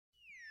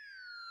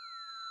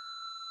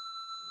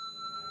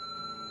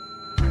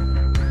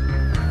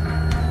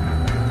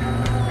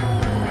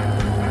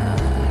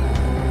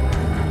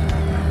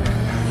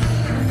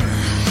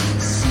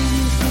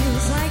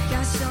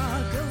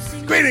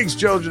Greetings,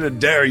 children,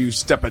 and dare you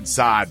step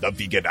inside the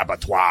vegan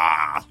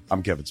abattoir.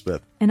 I'm Kevin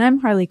Smith. And I'm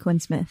Harley Quinn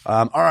Smith.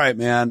 All right,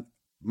 man.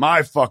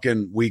 My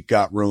fucking week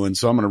got ruined,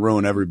 so I'm going to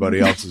ruin everybody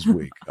else's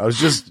week. I was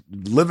just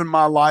living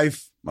my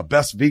life, my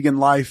best vegan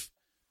life,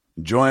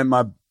 enjoying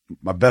my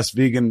best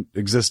vegan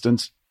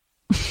existence.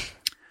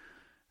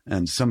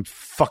 And some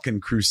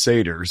fucking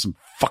crusader, some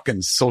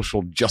fucking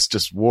social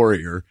justice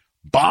warrior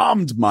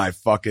bombed my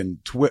fucking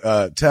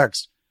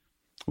text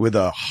with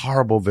a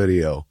horrible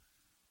video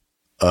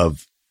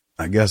of,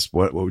 I guess,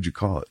 what would you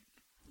call it?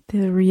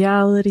 The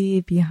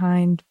reality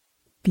behind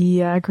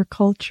bee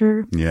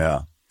agriculture.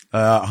 Yeah.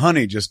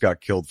 Honey just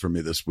got killed for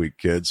me this week,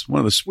 kids. One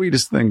of the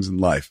sweetest things in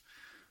life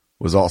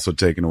was also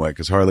taken away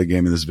because Harley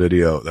gave me this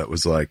video that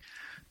was like,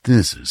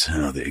 this is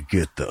how they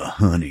get the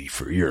honey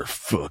for your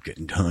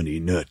fucking Honey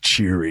Nut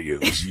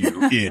Cheerios,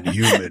 you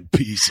inhuman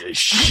piece of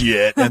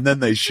shit. And then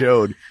they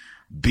showed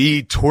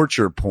bee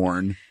torture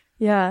porn.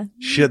 Yeah.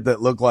 Shit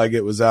that looked like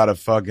it was out of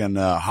fucking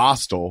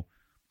Hostel,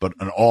 but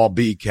an all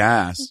bee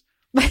cast.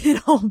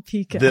 An all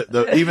bee cast.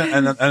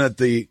 And at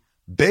the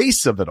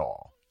base of it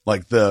all,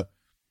 like the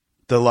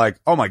like,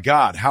 oh my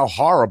God, how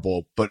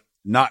horrible, but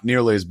not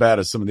nearly as bad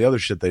as some of the other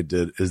shit they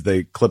did, is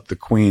they clipped the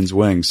queen's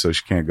wings so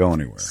she can't go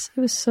anywhere.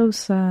 It was so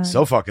sad.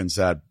 So fucking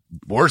sad.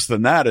 Worse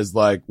than that is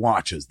like,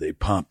 watch as they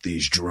pump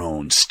these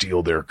drones,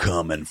 steal their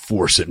cum, and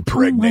force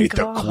impregnate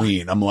the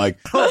queen. I'm like,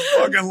 I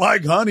don't fucking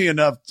like honey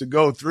enough to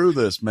go through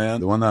this,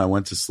 man. The one that I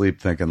went to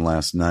sleep thinking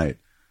last night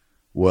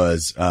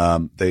was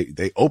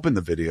they opened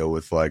the video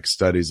with like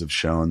studies have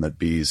shown that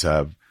bees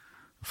have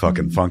a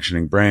fucking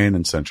functioning brain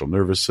and central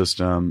nervous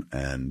system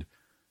and,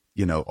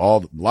 you know,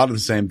 a lot of the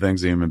same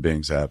things that human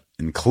beings have,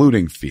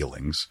 including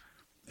feelings,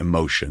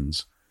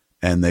 emotions.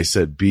 And they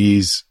said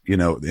bees, you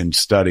know, in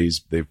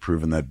studies, they've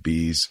proven that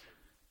bees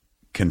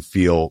can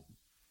feel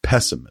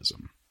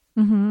pessimism.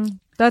 Mm-hmm.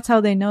 That's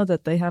how they know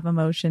that they have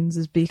emotions,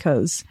 is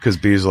because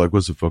bees are like,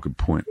 what's the fucking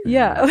point?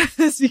 Yeah,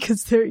 it's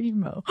because they're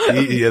email.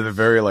 Yeah, they're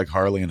very like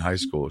Harley in high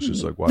school.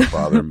 She's like, why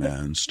bother,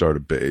 man? Start a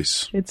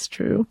bass. It's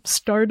true.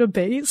 Start a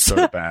bass.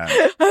 Start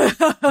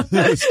a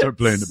band. Start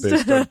playing the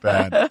bass.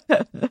 Start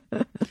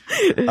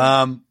a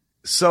band.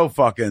 So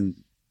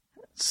fucking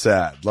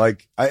sad.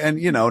 Like,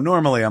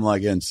 normally I'm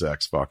like,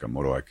 insects, fuck them.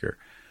 What do I care?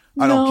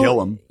 I don't kill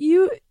them.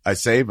 I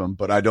save them,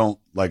 but I don't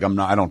I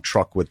don't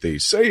truck with the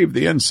save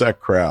the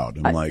insect crowd.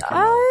 I'm like,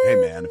 hey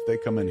man, if they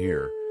come in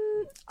here,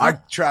 I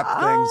trap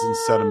things and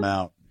set them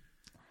out.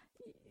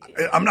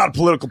 I'm not a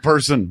political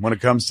person when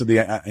it comes to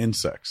the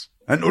insects.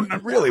 And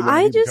really,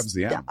 when it comes to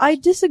the animals. I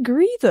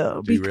disagree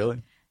though. Do you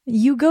really?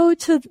 You go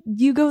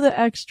the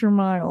extra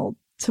mile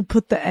to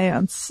put the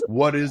ants.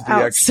 What is the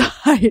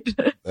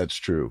outside? That's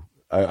true.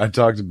 I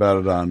talked about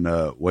it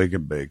on Wake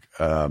and Bake.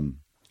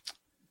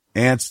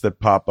 Ants that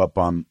pop up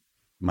on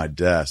my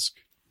desk.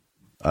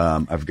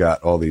 I've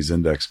got all these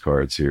index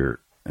cards here,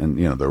 and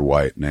they're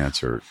white, and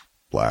ants are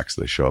black, so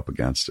they show up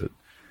against it.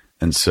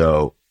 And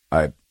so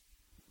I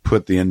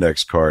put the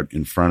index card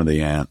in front of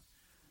the ant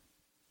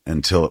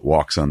until it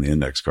walks on the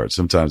index card.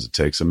 Sometimes it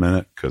takes a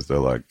minute because they're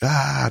like,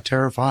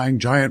 terrifying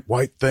giant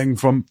white thing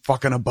from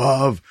fucking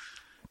above,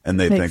 and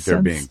they think they're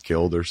being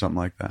killed or something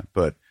like that.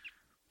 But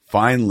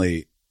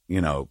finally,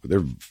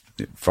 they're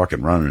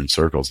fucking running in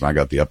circles, and I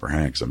got the upper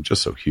hand because I'm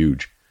just so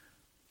huge.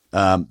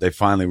 They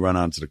finally run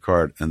onto the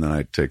card, and then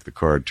I take the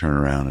card, turn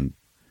around, and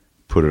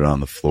put it on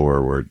the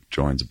floor where it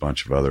joins a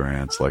bunch of other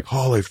ants, like,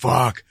 holy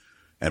fuck,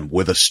 and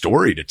with a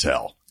story to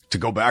tell, to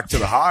go back to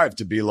the hive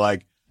to be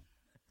like,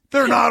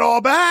 they're not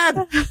all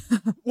bad.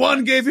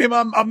 One gave him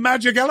a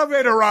magic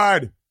elevator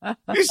ride.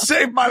 He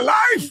saved my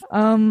life.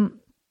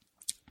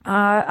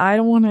 I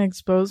don't want to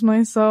expose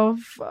myself,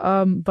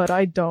 but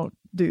I don't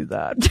do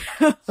that.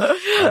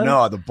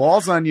 No, the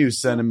ball's on you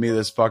sending me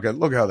this fucking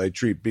look how they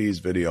treat bees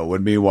video,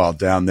 when meanwhile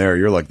down there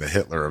you're like the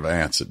Hitler of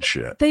ants and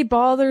shit. They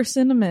bother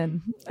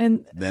cinnamon,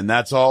 and then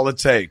that's all it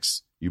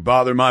takes. You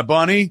bother my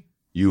bunny,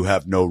 you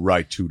have no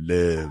right to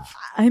live.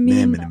 I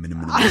mean,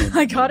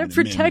 I gotta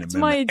protect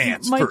my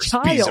first,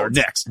 child. Bees are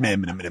next.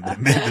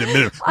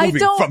 Moving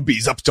from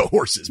bees up to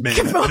horses.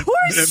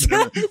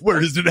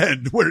 Where does it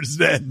end? Where does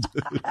it end?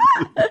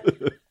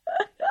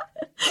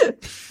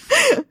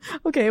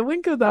 Okay, I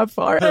wouldn't go that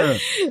far.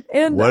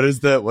 And what's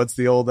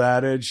the old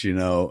adage?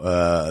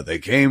 They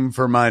came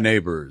for my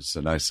neighbors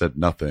and I said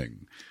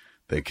nothing.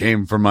 They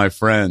came for my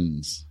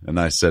friends and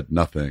I said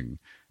nothing.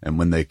 And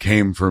when they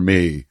came for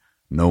me,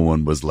 no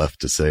one was left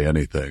to say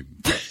anything.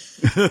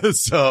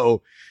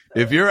 So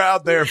if you're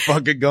out there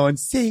fucking going,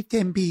 save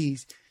them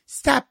bees,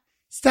 stop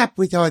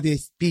with all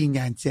this bee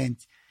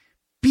nonsense,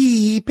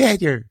 be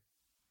better.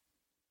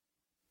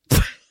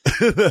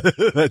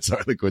 That's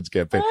Harley Quinn's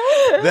campaign.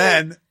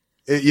 Then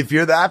if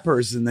you're that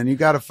person, then you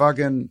got to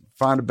fucking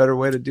find a better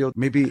way to deal.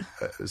 Maybe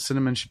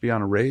cinnamon should be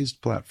on a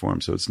raised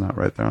platform so it's not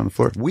right there on the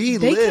floor. They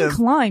live can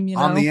climb,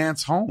 on the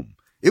ant's home.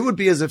 It would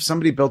be as if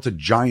somebody built a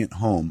giant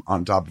home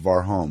on top of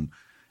our home,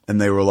 and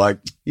they were like,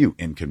 you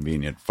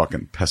inconvenient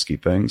fucking pesky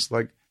things.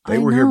 Like, they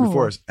were here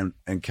before us.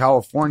 And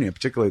California,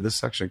 particularly this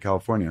section of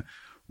California,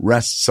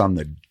 rests on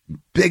the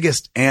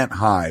biggest ant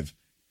hive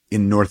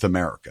in North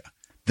America.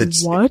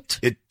 What?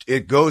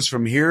 It goes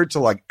from here to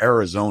like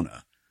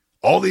Arizona.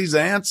 All these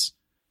ants,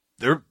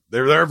 they're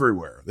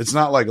everywhere. It's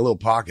not like a little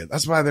pocket.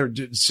 That's why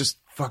it's just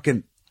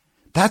fucking,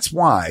 that's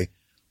why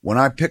when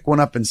I pick one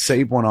up and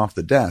save one off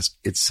the desk,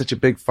 it's such a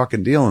big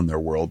fucking deal in their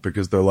world,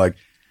 because they're like,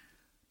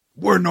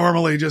 we're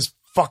normally just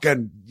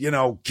fucking,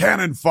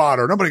 cannon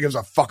fodder. Nobody gives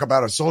a fuck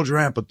about a soldier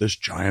ant, but this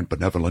giant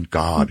benevolent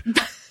God,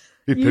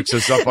 he picks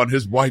us up on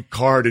his white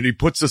cart and he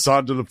puts us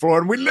onto the floor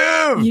and we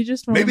live. You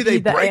just want Maybe to be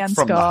they the break ants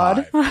from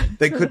God. the hive.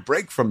 They could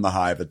break from the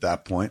hive at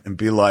that point and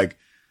be like,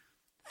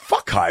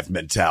 fuck hive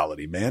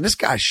mentality, man. This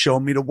guy's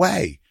showing me the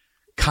way.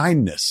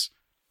 Kindness,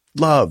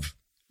 love.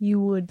 You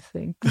would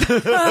think.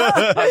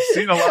 I've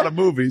seen a lot of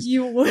movies.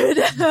 You would.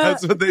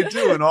 That's what they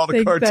do in all the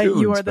think cartoons, that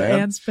you are the man.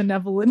 ants'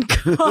 benevolent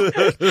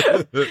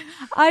God.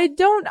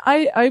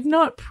 I'm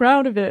not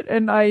proud of it,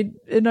 and I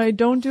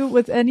don't do it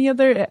with any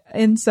other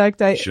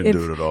insect. Shouldn't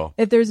do it at all.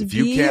 If there's a If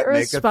you bee can't or a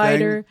make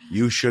spider, thing,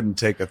 you shouldn't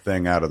take a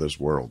thing out of this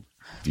world.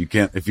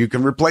 If you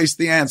can replace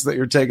the ants that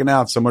you're taking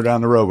out somewhere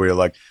down the road where you're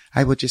like,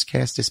 I will just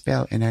cast a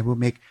spell and I will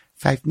make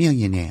 5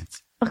 million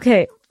ants.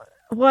 okay.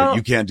 Well, But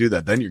you can't do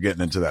that. Then you're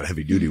getting into that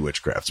heavy duty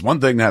witchcraft. It's one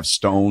thing to have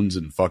stones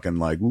and fucking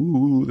like,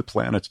 ooh, the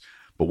planets.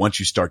 But once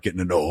you start getting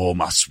into, oh,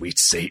 my sweet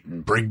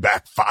Satan, bring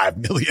back 5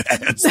 million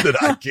ants that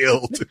I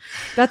killed.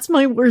 that's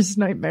my worst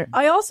nightmare.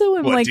 I also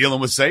am What, dealing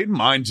with Satan?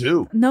 Mine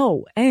too.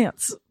 no,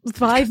 ants.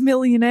 5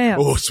 million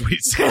ants. Oh,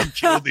 sweet Satan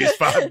killed these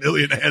 5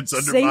 million ants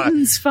under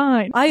Satan's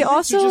fine. I Ants are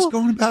also, just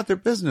going about their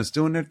business,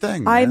 doing their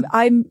thing, man.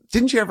 I'm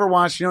Didn't you ever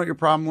watch, what your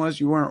problem was?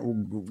 You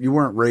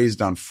weren't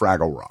raised on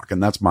Fraggle Rock,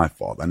 and that's my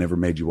fault. I never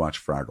made you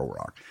watch Fraggle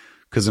Rock.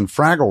 Because in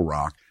Fraggle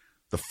Rock,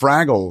 the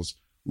Fraggles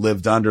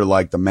lived under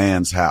like the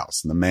man's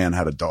house, and the man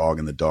had a dog,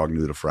 and the dog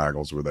knew the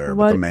Fraggles were there,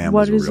 but the man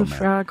was a real man.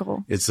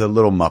 Fraggle? It's a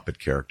little Muppet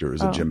character. It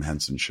was a Jim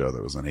Henson show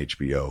that was on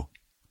HBO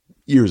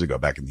years ago,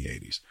 back in the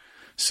 80s.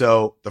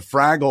 So the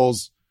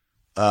Fraggles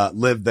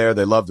lived there.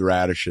 They loved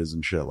radishes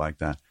and shit like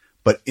that.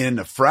 But in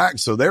the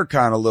so they're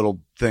kind of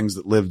little things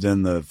that lived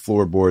in the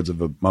floorboards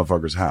of a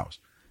motherfucker's house.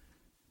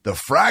 The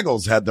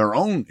Fraggles had their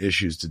own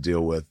issues to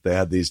deal with. They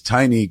had these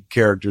tiny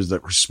characters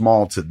that were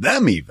small to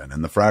them even.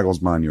 And the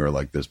Fraggles, mind you, are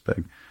like this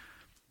big.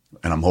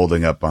 And I'm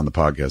holding up on the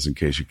podcast in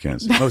case you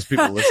can't see. Most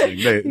people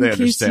listening, they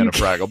understand a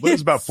Fraggle, but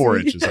it's about 4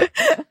 inches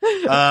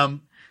up.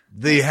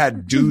 They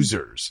had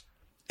doozers,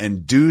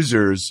 and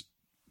doozers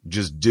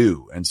just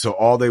do. And so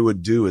all they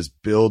would do is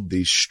build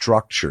these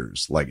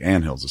structures like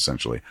anthills,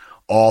 essentially,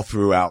 all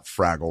throughout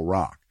Fraggle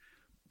Rock.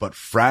 But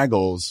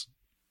Fraggles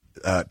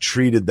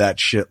treated that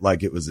shit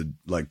like it was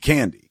like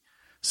candy.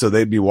 So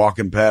they'd be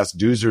walking past,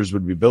 doozers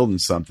would be building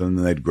something, and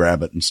they'd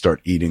grab it and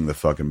start eating the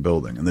fucking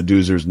building. And the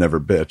doozers never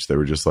bitched. They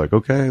were just like,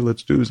 okay,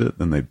 let's dooze it.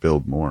 Then they'd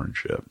build more and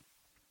shit.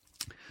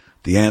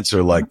 The ants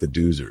are like the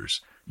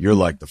doozers. You're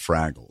like the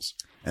Fraggles.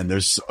 And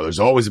there's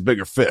always a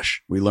bigger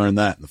fish. We learned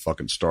that in the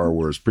fucking Star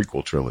Wars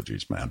prequel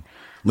trilogies, man.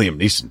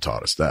 Liam Neeson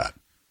taught us that.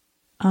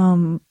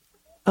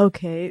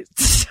 Okay.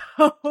 So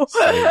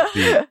Save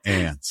the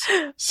ants.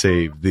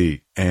 Save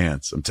the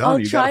ants. I'm telling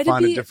you, you gotta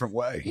find a different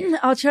way.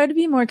 I'll try to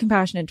be more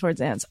compassionate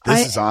towards ants.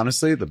 This is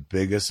honestly the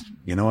biggest,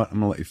 you know what? I'm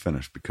going to let you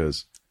finish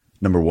because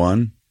number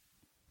one,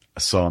 I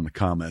saw in the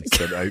comments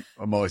that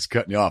I'm always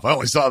cutting you off. I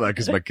only saw that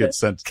because my kid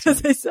sent it to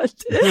because I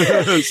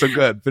said me. So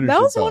go ahead. Finish that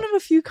your was thought. one of a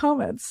few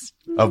comments.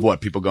 Of what?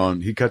 People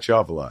going, he cut you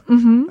off a lot.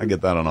 Mm-hmm. I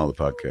get that on all the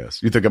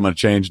podcasts. You think I'm going to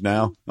change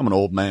now? I'm an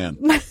old man.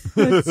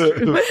 That's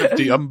true.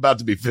 50, I'm about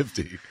to be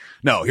 50.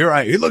 No, here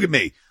look at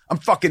me. I'm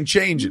fucking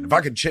changing. If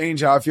I could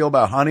change how I feel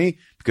about honey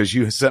because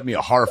you sent me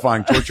a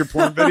horrifying torture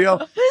porn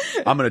video,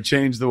 I'm going to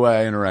change the way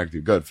I interact with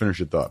you. Go ahead, finish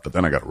your thought. But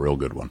then I got a real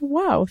good one.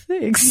 Wow,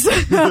 thanks.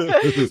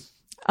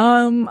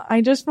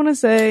 I just want to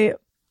say,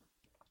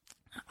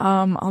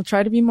 I'll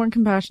try to be more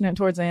compassionate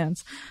towards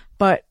ants,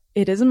 but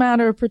it is a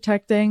matter of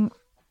protecting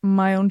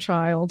my own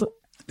child.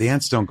 The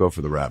ants don't go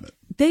for the rabbit.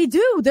 They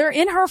do. They're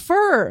in her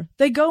fur.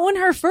 They go in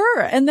her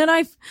fur. And then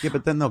Yeah,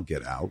 but then they'll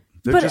get out.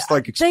 They're but just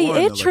like exploring.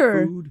 they itch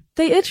her.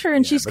 They itch her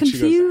and she's but she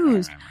goes,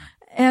 confused.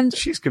 And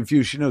she's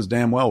confused. She knows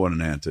damn well what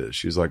an ant is.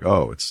 She's like,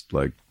 oh, it's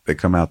like they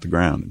come out the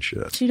ground and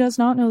shit. she does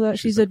not know that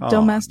she's a like, oh,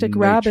 domestic nature.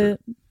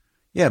 rabbit.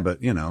 Yeah, but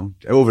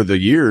over the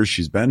years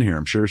she's been here.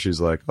 I'm sure she's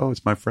like, oh,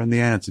 it's my friend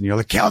the ants. And you're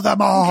like, kill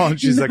them all.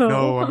 And she's like,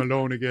 no, I'm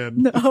alone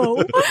again.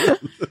 No.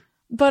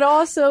 But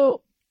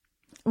also,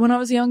 when I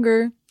was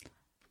younger,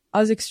 I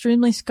was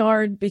extremely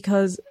scarred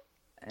because,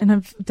 and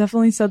I've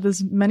definitely said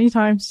this many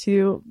times to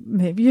you,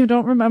 maybe you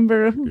don't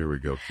remember. Here we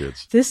go,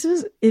 kids.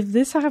 If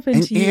this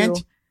happened to you.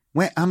 Ant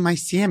went on my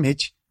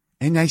sandwich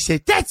and I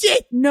said, that's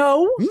it.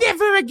 No.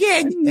 Never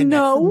again. And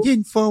No. from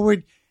then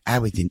forward, I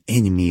was an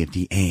enemy of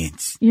the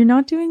ants. You're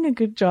not doing a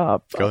good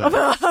job. Go ahead.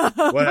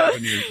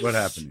 What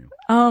happened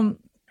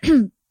to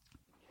you?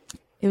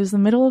 It was the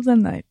middle of the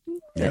night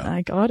Yeah. and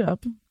I got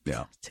up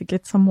Yeah. to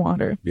get some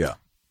water. Yeah.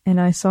 And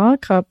I saw a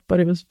cup, but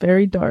it was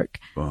very dark.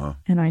 Uh-huh.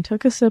 And I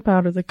took a sip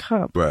out of the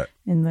cup. Right.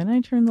 And then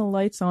I turned the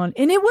lights on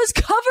and it was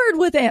covered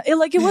with ants.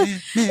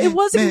 It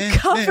wasn't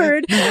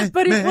covered,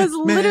 but it was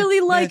literally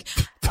like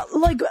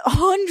like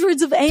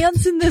hundreds of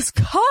ants in this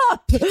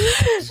cup.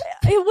 It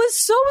was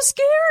so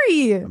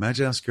scary.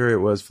 Imagine how scary it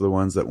was for the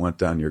ones that went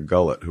down your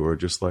gullet who were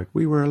just like,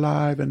 we were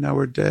alive and now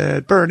we're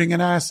dead, burning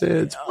in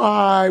acids.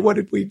 Why? What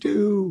did we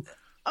do?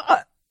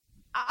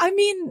 I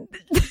mean,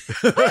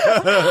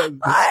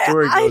 the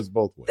story goes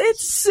both ways.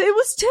 It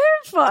was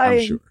terrifying.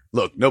 I'm sure.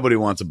 Look, nobody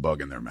wants a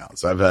bug in their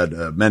mouths. I've had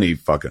many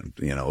fucking,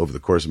 over the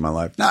course of my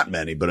life, not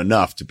many, but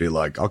enough to be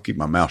like, I'll keep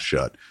my mouth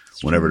shut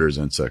whenever there's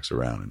insects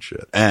around and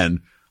shit.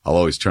 And I'll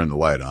always turn the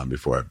light on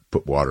before I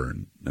put water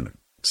in a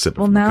sip of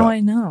it. Well, now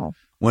I know.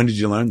 When did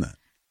you learn that?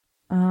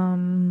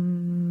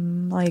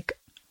 Like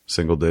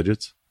single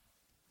digits?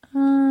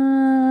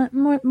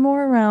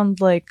 More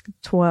around like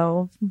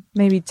 12,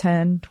 maybe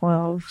 10,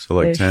 12. So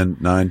like 10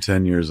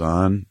 years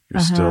on,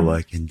 you're still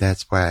like, and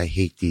that's why I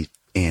hate these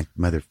ant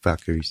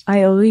motherfuckers.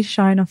 I always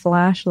shine a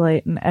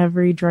flashlight in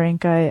every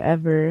drink I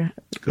ever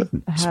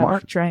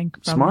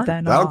drank from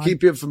then That'll on.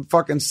 keep you from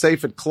fucking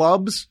safe at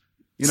clubs.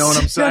 You know what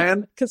I'm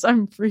saying? Because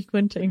I'm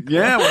frequenting clubs.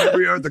 Yeah,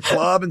 whenever you're at the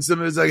club and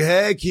somebody's like,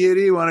 hey,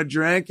 cutie, you want a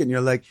drink? And you're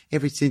like,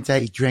 ever since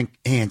I drank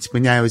ants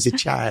when I was a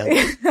child,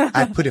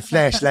 I put a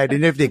flashlight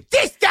in everything.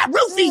 This guy,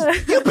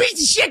 Rufy, you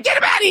piece of shit, get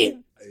him out of here.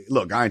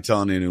 Look, I ain't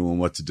telling anyone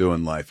what to do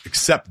in life,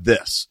 except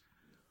this.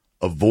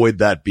 Avoid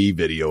that bee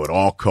video at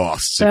all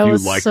costs That if you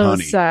was like so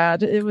honey.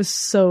 sad. It was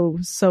so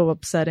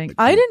upsetting.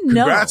 I didn't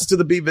know. Congrats to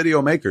the bee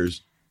video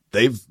makers.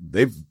 They've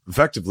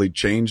effectively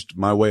changed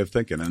my way of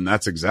thinking, and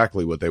that's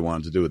exactly what they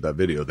wanted to do with that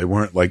video. They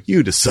weren't like,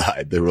 you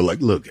decide. They were like,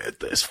 look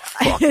at this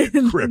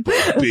fucking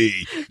crippled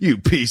bee, you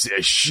piece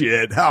of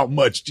shit. How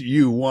much do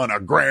you want a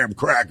graham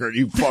cracker,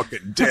 you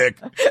fucking dick?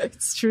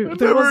 It's true.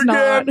 There was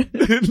not.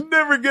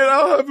 Never again.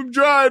 I'll have him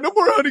dry. No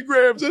more honey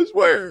grams, I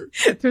swear.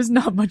 There's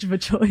not much of a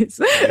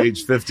choice.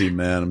 Age 50,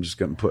 man. I'm just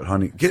going to put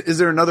honey. Is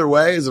there another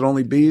way? Is it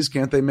only bees?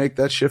 Can't they make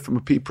that shit from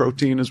a pea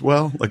protein as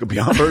well? Like a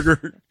Beyond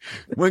Burger?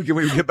 When can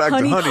we get back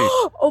to honey?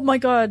 Oh my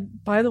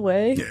God. By the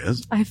way,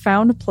 Yes. I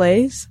found a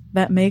place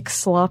that makes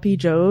sloppy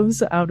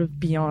joes out of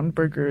Beyond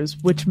Burgers,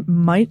 which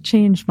might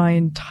change my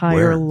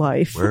entire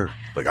life. Where?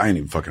 Like, I ain't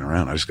even fucking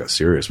around. I just got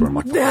serious where I'm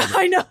like,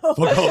 I know.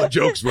 fuck all the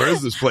jokes. Where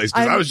is this place?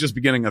 Because I was just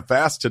beginning a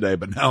fast today,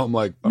 but now I'm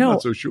like, I'm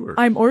not so sure.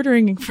 I'm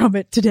ordering from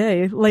it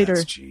today, later.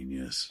 That's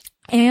genius.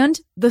 And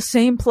the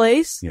same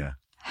place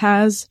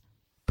has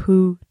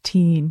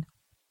poutine.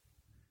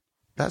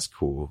 That's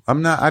cool.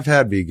 I've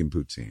had vegan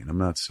poutine. I'm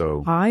not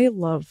so. I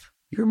love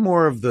You're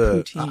more of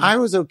the. poutine. I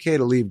was okay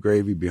to leave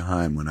gravy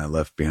behind when I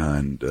left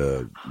behind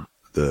the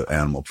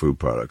animal food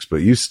products, but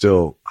you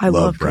still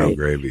love brown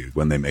gravy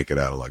when they make it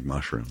out of like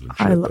mushrooms and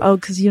shit.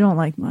 Because you don't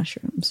like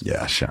mushrooms.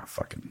 Yeah, I shan't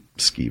fucking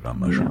skeeve on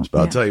mushrooms.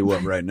 But I'll tell you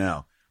what, right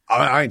now,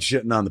 I ain't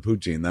shitting on the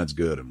poutine. That's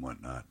good and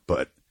whatnot.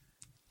 But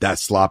that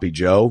sloppy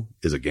Joe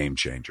is a game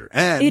changer.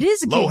 And it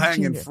is a low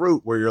hanging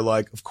fruit where you're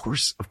like, of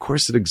course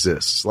it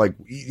exists. Like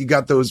you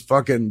got those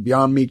fucking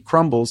Beyond Meat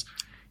crumbles.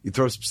 You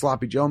throw some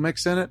sloppy Joe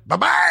mix in it.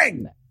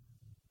 Ba-bang!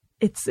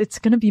 It's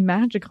going to be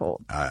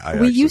magical.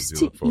 We used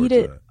to eat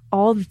it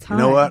all the time.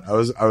 You know what?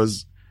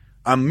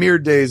 I'm mere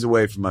days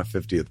away from my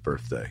 50th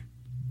birthday.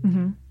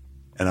 Mm-hmm.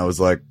 And I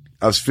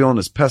was feeling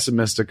as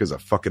pessimistic as a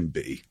fucking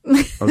bee.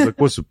 I was like,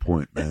 what's the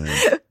point,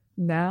 man?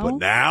 But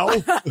now,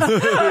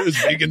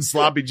 there's vegan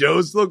sloppy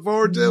joes to look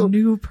forward to.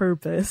 New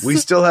purpose. We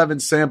still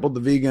haven't sampled the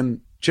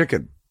vegan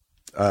chicken,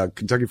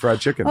 Kentucky Fried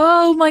Chicken.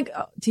 Oh my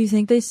God. Do you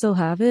think they still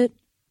have it?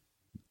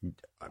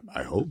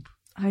 I hope.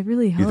 I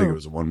really hope. You think it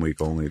was a 1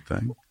 week only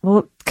thing?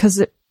 Well, because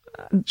it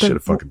should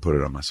have fucking put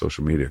it on my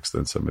social media, because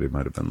then somebody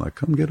might have been like,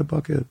 come get a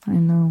bucket. I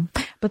know.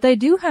 But they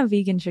do have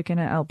vegan chicken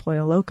at El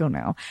Pollo Loco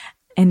now.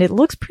 And it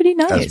looks pretty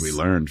nice. As we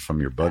learned from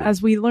your buddy.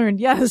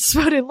 Yes.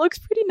 But it looks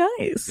pretty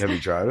nice. Have you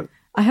tried it?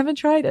 I haven't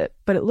tried it,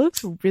 but it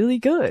looks really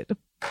good.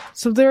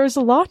 So there's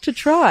a lot to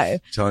try. I'm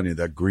telling you,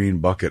 that green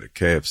bucket at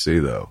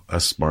KFC, though,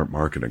 that's smart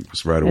marketing.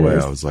 Because right away,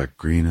 I was like,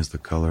 green is the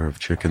color of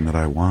chicken that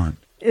I want.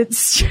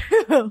 It's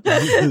true.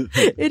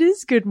 It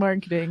is good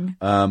marketing.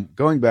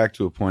 Going back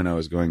to a point I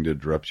was going to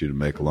interrupt you to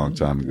make a long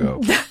time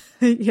ago.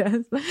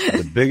 Yes.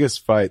 The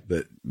biggest fight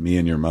that me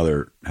and your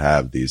mother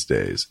have these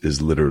days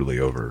is literally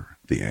over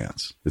the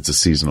ants. It's a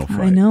seasonal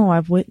fight. I know.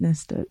 I've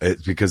witnessed it.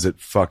 It's because it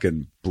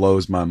fucking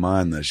blows my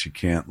mind that she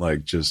can't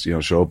like just,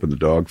 she'll open the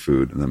dog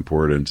food and then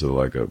pour it into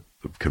like a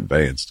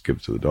conveyance to give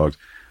it to the dogs.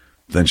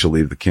 Then she'll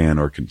leave the can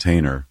or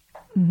container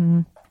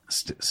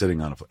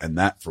sitting on and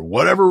that for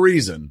whatever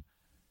reason,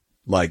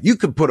 like you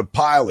could put a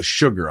pile of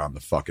sugar on the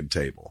fucking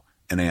table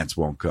and ants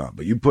won't come,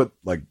 but you put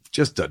like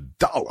just a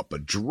dollop, a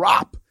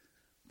drop.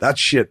 That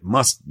shit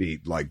must be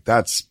like,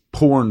 that's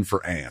porn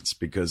for ants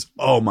because,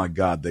 oh my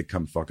God, they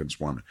come fucking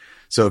swarming.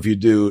 So if you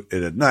do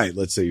it at night,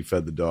 let's say you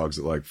fed the dogs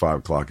at like 5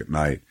 o'clock at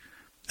night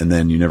and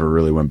then you never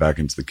really went back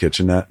into the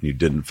kitchenette and you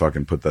didn't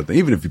fucking put that thing,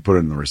 even if you put it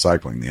in the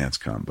recycling, the ants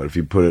come. But if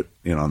you put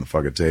it, on the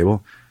fucking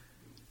table,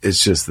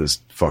 it's just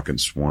this fucking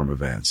swarm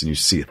of ants and you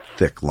see a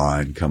thick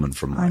line coming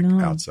from like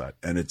outside.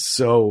 And it's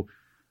so,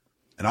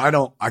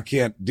 And I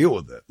can't deal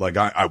with it. Like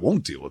I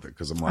won't deal with it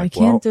because I'm like, I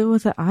can't deal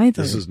with it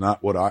either. This is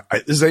not what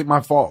this ain't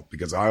my fault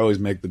because I always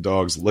make the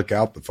dogs lick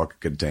out the fucking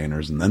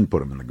containers and then put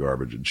them in the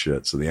garbage and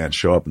shit. So the ants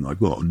show up and they're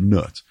like, oh,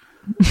 nuts.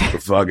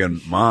 The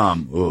fucking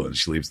mom, and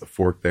she leaves the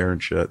fork there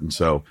and shit. And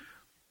so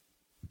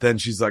then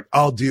she's like,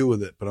 I'll deal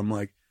with it. But I'm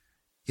like,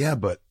 yeah,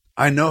 but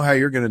I know how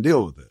you're going to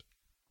deal with it.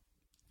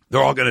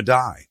 They're all going to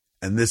die.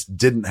 And this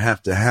didn't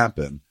have to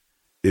happen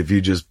if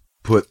you just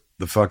put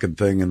the fucking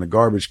thing in the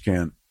garbage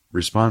can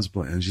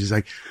responsibly. And she's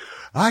like,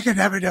 I can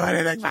never do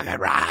anything fucking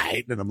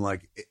right. And I'm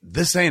like,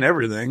 this ain't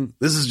everything.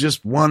 This is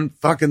just one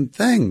fucking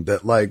thing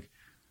that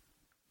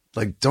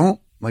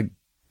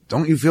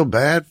don't you feel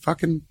bad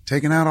fucking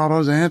taking out all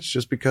those ants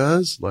just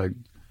because? Like,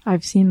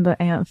 I've seen the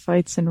ant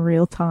fights in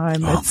real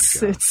time. Oh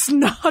It's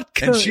not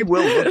good. and she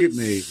will look at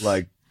me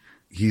like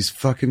he's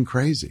fucking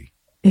crazy.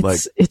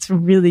 It's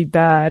really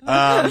bad.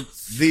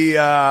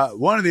 The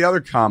one of the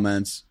other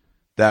comments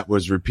that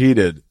was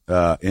repeated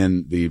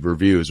in the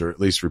reviews, or at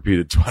least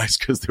repeated twice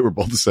because they were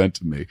both sent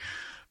to me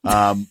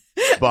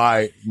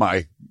by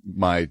my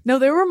No,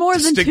 there were more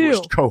than two.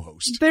 distinguished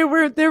co-host. There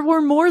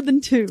were more than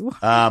two.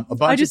 A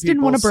bunch I just of people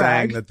didn't want to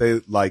brag. saying that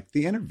they liked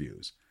the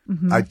interviews.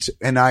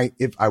 Mm-hmm.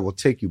 If I will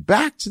take you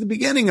back to the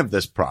beginning of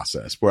this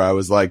process where I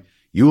was like,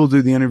 you will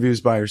do the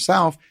interviews by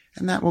yourself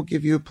and that will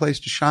give you a place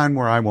to shine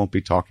where I won't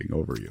be talking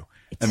over you.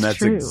 And that's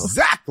true.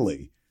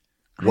 exactly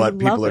what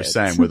people are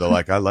saying, where they're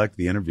like, I like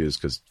the interviews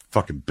because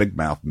fucking big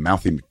mouth,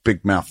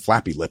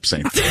 flappy lips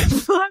ain't.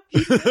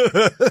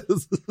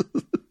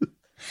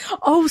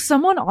 Oh,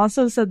 someone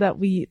also said that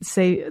we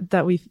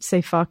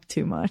say fuck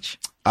too much.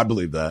 I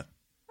believe that.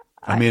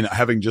 I mean,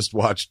 having just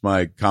watched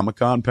my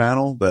Comic-Con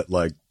panel, that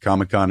like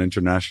Comic-Con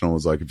International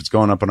was like, if it's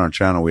going up on our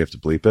channel, we have to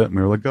bleep it. And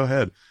we were like, go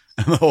ahead.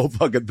 And the whole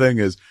fucking thing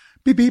is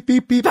beep, beep,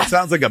 beep, beep. It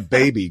sounds like a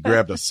baby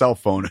grabbed a cell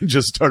phone and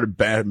just started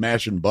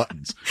mashing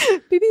buttons.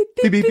 Beep, beep,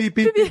 Beep, beep, beep,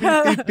 beep, beep,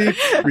 beep, beep,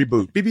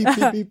 reboot. Beep, beep,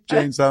 beep, beep,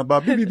 Jane Silent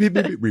Bob. Beep, beep, beep,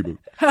 beep, beep,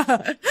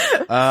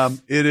 reboot.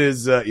 It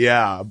is,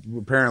 yeah,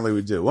 apparently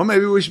we do. Well,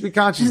 maybe we should be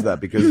conscious of that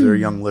because there are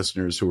young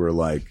listeners who are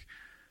like,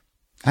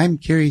 I'm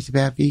curious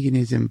about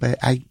veganism, but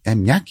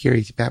I'm not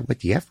curious about what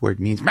the F word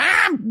means.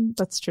 Mom!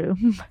 That's true.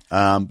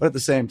 But at the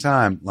same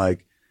time,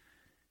 like,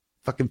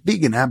 fucking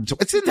vegan abattoir.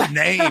 It's in the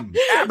name.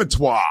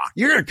 Abattoir.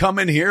 You're going to come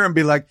in here and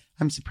be like,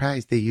 I'm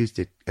surprised they used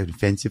an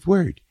offensive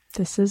word.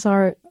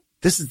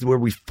 This is where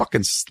we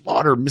fucking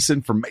slaughter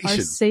misinformation. our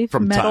safe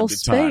from metal time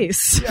to time.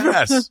 space.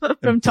 Yes. From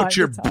And time put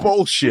your to time.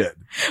 bullshit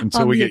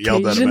until On we the get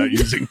yelled at occasion. about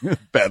using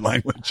bad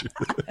language.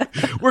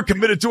 We're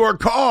committed to our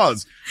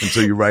cause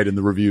until you write in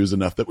the reviews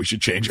enough that we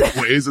should change our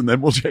ways and then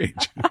we'll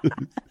change.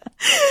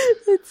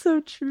 It's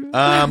so true.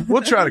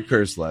 We'll try to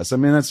curse less. I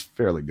mean, that's a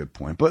fairly good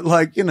point. But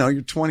like,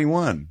 you're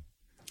 21.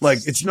 Like,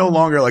 it's no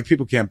longer like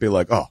people can't be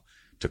like, oh,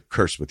 to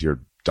curse with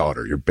your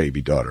daughter, your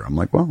baby daughter. I'm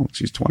like, well,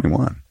 she's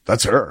 21.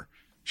 That's her.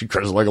 She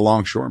curses like a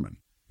longshoreman.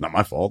 Not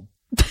my fault.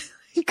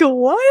 You go,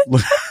 what?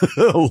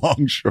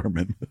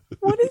 Longshoreman.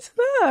 What is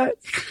that?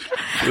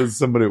 There's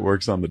somebody that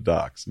works on the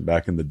docks. And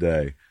back in the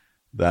day,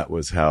 that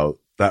was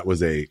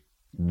a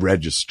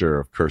register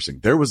of cursing.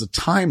 There was a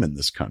time in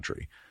this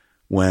country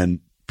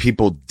when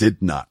people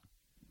did not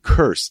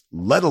curse,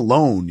 let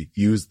alone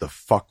use the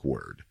fuck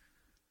word.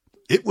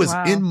 It was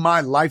in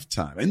my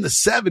lifetime. In the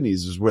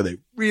 70s is where they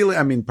really,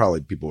 I mean,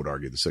 probably people would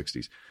argue the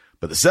 60s,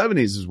 but the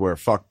 70s is where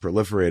fuck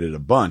proliferated a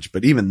bunch.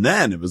 But even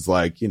then it was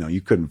like,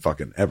 you couldn't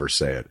fucking ever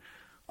say it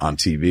on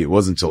TV. It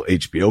wasn't until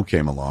HBO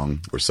came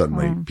along where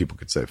suddenly people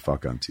could say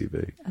fuck on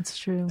TV. That's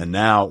true. And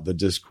now the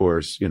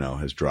discourse,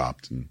 has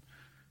dropped.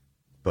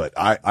 But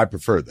I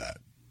prefer that.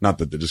 Not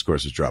that the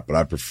discourse has dropped, but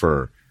I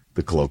prefer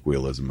the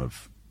colloquialism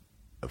of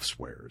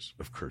swears,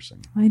 of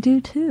cursing. I do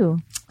too.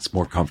 It's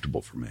more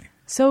comfortable for me.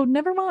 So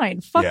never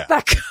mind. Fuck Yeah.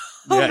 that.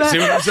 Yeah, see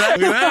what I'm saying?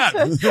 Look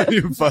at that.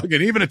 You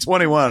fucking, even at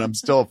 21, I'm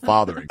still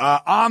fathering.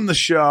 On the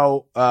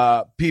show,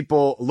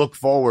 people look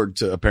forward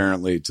to,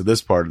 apparently, to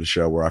this part of the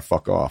show where I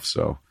fuck off.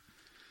 So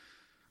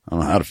I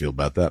don't know how to feel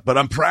about that, but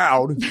I'm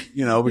proud,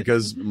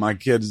 because my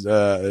kid's,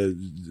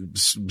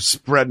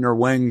 spreading her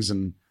wings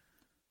and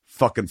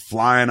fucking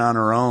flying on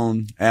her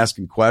own,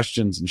 asking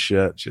questions and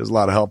shit. She has a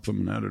lot of help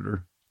from an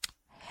editor.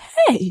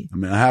 Hey. I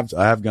mean, I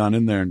have gone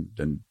in there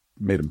and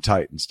made them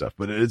tight and stuff,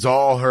 but it's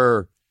all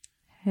her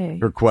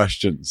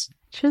questions.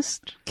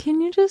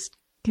 Can you just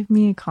give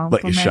me a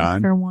compliment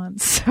shine? for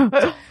once?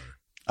 But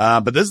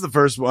this is the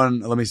first one.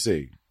 Let me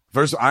see.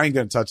 First, I ain't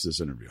going to touch this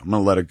interview. I'm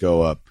going to let it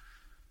go up.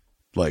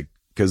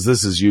 Cause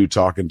this is you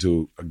talking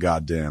to a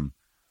goddamn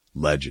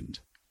legend.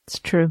 It's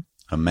true.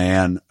 A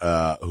man,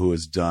 who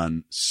has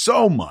done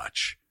so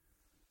much,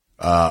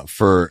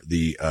 for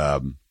the,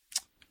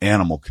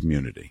 animal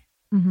community.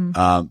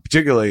 Mm-hmm.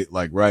 Particularly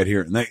like right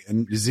here.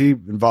 And is he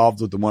involved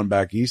with the one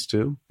back east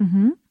too?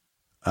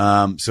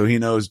 Mm-hmm. So he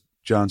knows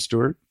Jon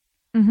Stewart.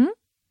 Mm-hmm.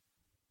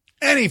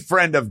 Any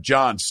friend of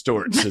Jon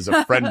Stewart's is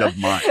a friend of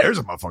mine. There's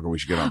a motherfucker we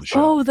should get on the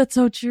show. Oh, that's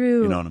so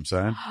true. You know what I'm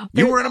saying?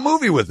 You were in a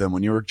movie with him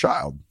when you were a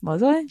child.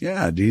 Was I?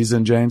 Yeah. He's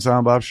in Jane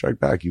Silent Bob Strike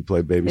Back. You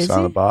played Baby Is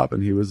Silent he? Bob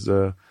and he was,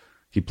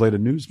 He played a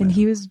newsman. And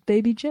he was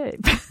Baby J.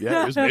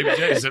 Yeah, it was Baby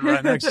J sitting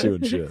right next to you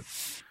and shit.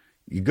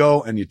 You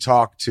go and you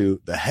talk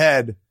to the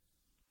head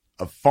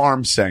of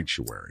Farm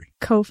Sanctuary.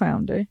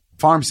 Co-founder.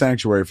 Farm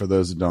Sanctuary, for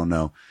those that don't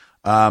know.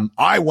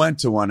 I went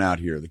to one out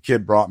here. The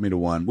kid brought me to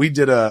one. We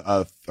did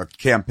a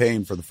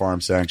campaign for the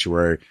Farm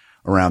Sanctuary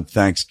around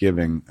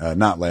Thanksgiving,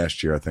 not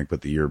last year, I think,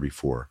 but the year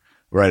before,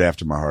 right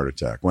after my heart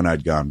attack, when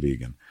I'd gone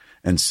vegan.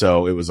 And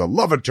so it was a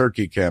love a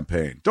turkey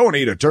campaign. Don't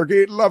eat a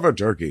turkey, love a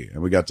turkey.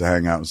 And we got to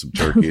hang out with some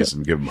turkeys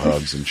and give them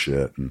hugs and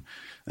shit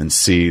and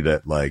see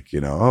that, like,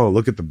 oh,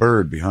 look at the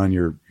bird behind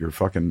your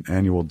fucking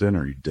annual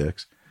dinner, you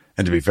dicks.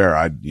 And to be fair,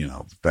 I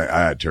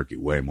had turkey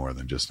way more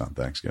than just on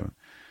Thanksgiving.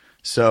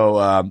 So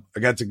I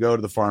got to go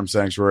to the Farm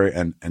Sanctuary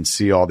and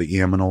see all the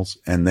aminals.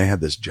 And they had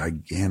this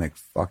gigantic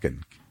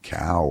fucking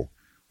cow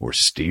or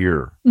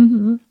steer,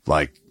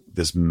 like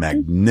this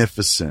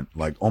magnificent,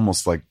 like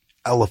almost like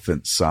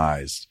elephant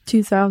sized.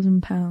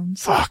 2,000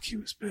 pounds. Fuck, he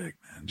was big,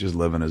 man. Just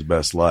living his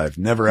best life.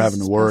 Never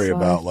having to worry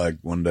about like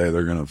one day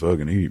they're going to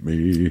fucking eat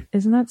me.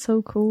 Isn't that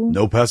so cool?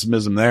 No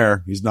pessimism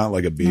there. He's not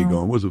like a bee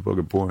going, what's the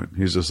fucking point?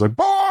 He's just like,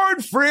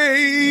 born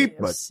free.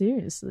 But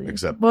seriously.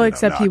 Except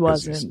he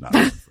wasn't. He's not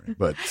born free.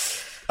 But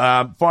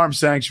Farm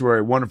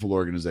Sanctuary, wonderful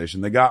organization.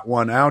 They got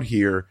one out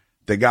here.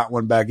 They got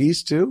one back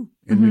east too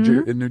in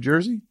New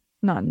Jersey.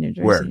 Not in New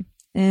Jersey. Where?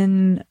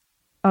 In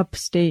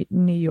upstate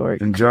New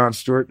York. And Jon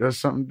Stewart does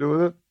something to do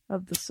with it?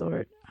 Of the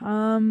sort.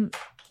 Didn't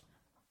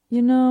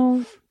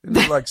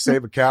you, like,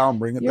 save a cow and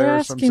bring it You're there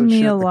or some shit? You're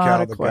asking me a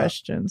lot of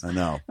questions. I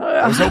know.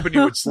 I was hoping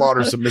you would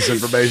slaughter some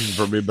misinformation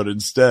for me, but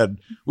instead,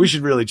 we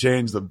should really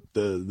change the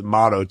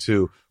motto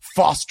to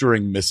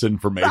fostering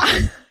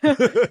misinformation.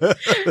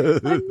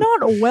 I'm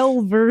not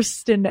well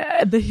versed in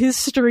the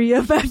history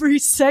of every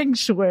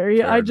sanctuary.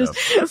 Fair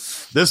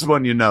enough. This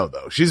one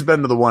though. She's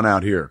been to the one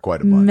out here quite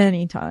a bunch.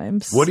 Many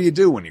times. What do you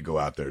do when you go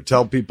out there?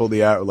 Tell people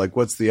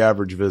what's the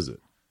average visit?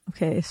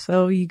 Okay,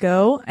 so you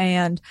go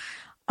and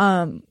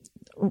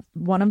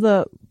one of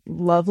the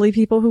lovely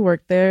people who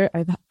work there,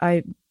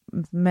 I've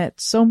met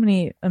so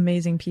many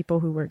amazing people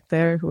who work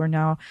there who are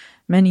now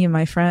many of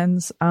my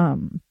friends,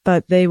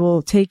 but they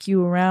will take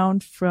you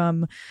around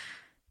from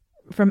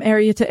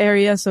area to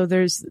area. So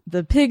there's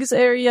the pigs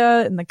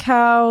area and the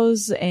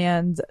cows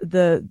and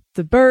the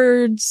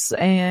birds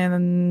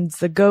and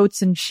the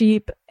goats and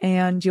sheep,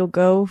 and you'll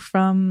go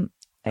from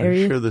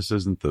area. I'm sure this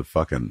isn't the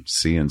fucking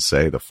see and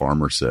say the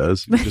farmer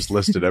says. You just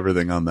listed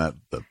everything on that.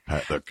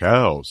 The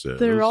cow says.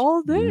 They're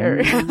all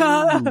there.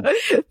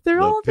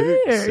 They're all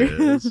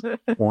there. Says,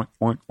 point,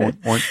 point,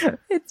 point, point.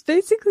 It's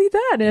basically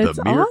that. It's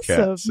the meerkat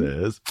awesome.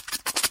 Says.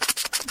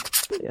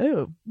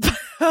 Ew.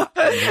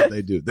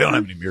 They do. They don't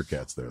have any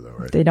meerkats there, though,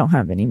 right? They don't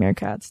have any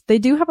meerkats. They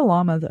do have a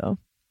llama, though.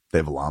 They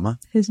have a llama?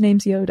 His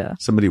name's Yoda.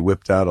 Somebody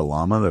whipped out a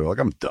llama. They were like,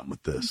 I'm done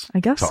with this. I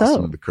guess Tossed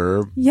him to the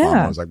curb. Yeah.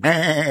 Llama was like,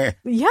 meh.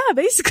 Yeah,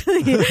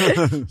 basically.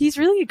 He's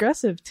really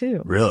aggressive,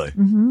 too. Really?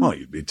 Mm-hmm. Well,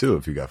 you'd be, too,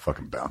 if you got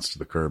fucking bounced to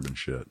the curb and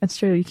shit. That's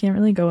true. You can't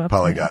really go up.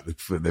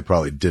 They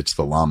probably ditched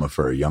the llama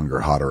for a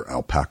younger, hotter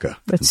alpaca.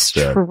 That's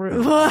instead.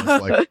 True.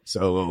 Like,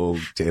 so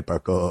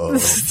typical.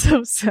 This is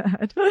so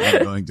sad.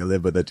 I'm going to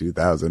live with a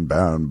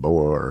 2,000-pound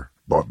boar.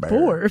 Bear.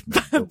 Bear.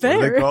 What are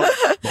they called?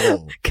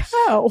 Bull.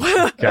 Cow.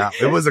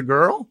 It was a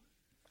girl?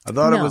 I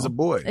thought it was a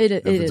boy. If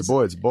it's a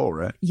boy, it's a bull,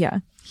 right? Yeah,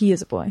 he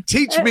is a boy.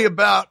 Teach me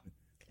about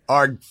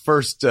our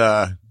first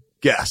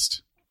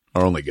guest,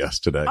 our only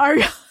guest today.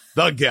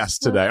 The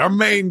guest today, our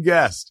main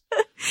guest,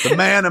 the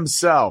man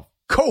himself,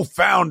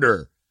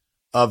 co-founder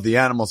of the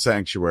Animal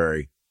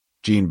Sanctuary,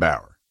 Gene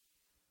Baur.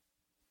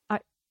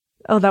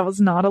 That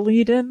was not a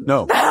lead-in?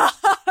 No.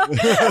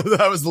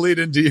 That was the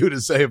lead-in to you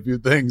to say a few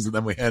things, and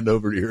then we hand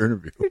over to your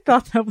interview. I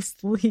thought that was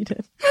the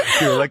lead-in.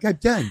 You were like, I'm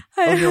done.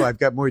 Oh, no, I've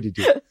got more to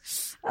do.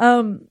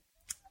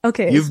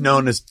 Okay. You've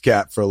known this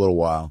cat for a little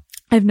while.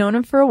 I've known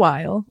him for a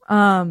while.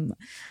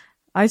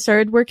 I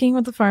started working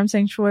with the Farm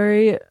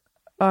Sanctuary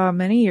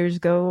many years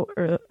ago,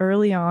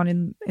 early on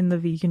in the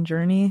vegan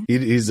journey.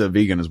 He's a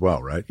vegan as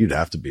well, right? You'd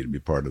have to be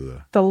part of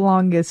the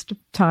longest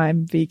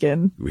time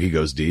vegan. He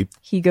goes deep.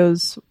 He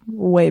goes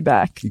way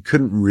back. You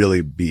couldn't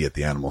really be at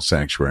the Animal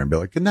Sanctuary and be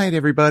like, good night,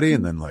 everybody.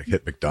 And then like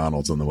hit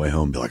McDonald's on the way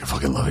home and be like, I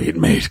fucking love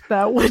eating meat.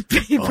 That would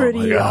be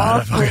pretty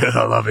awful.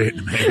 I love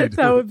eating meat.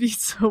 That would be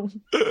so.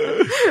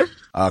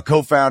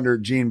 Co-founder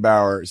Gene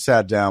Baur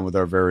sat down with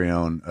our very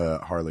own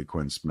Harley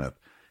Quinn Smith.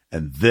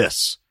 And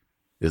this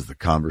is the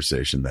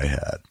conversation they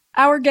had.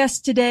 Our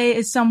guest today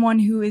is someone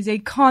who is a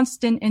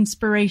constant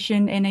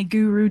inspiration and a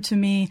guru to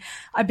me.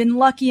 I've been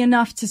lucky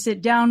enough to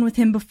sit down with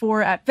him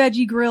before at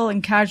Veggie Grill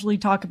and casually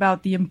talk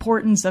about the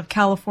importance of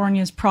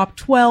California's Prop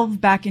 12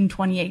 back in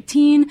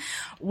 2018,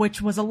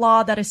 which was a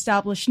law that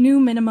established new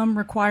minimum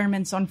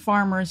requirements on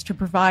farmers to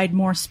provide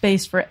more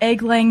space for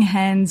egg-laying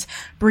hens,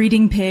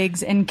 breeding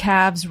pigs, and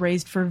calves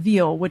raised for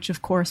veal, which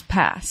of course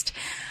passed.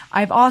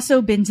 I've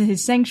also been to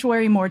his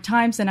sanctuary more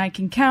times than I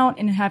can count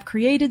and have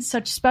created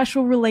such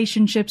special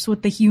relationships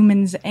with the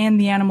humans and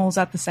the animals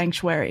at the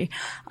sanctuary.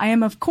 I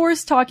am, of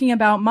course, talking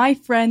about my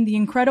friend, the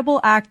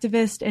incredible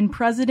activist and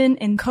president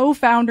and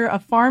co-founder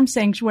of Farm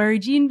Sanctuary,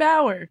 Gene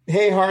Bauer.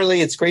 Hey,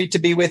 Harley, it's great to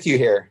be with you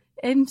here.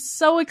 I'm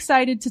so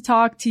excited to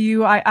talk to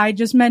you. I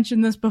just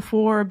mentioned this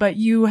before, but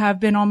you have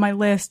been on my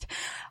list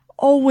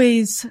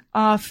always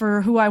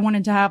for who I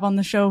wanted to have on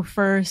the show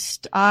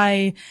first.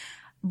 I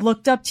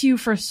looked up to you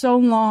for so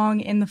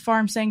long, and the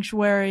Farm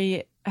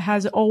Sanctuary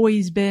has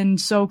always been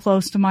so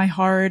close to my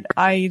heart.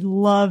 I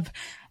love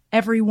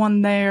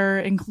everyone there,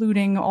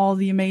 including all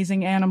the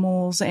amazing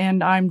animals,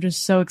 and I'm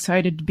just so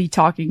excited to be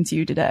talking to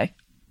you today.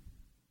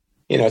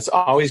 You know, it's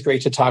always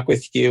great to talk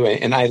with you,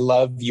 and I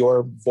love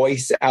your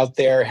voice out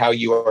there, how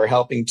you are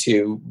helping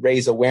to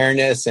raise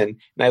awareness, and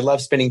I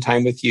love spending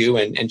time with you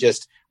and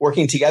just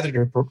working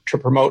together to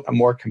promote a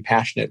more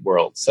compassionate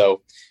world.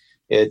 So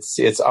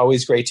it's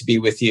always great to be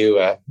with you,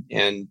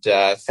 and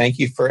thank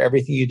you for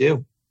everything you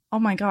do. Oh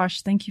my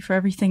gosh, thank you for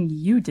everything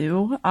you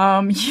do.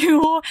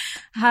 You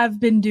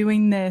have been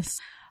doing this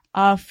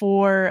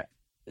for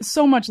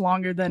so much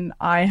longer than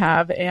I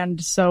have,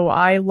 and so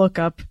I look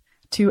up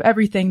to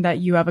everything that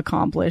you have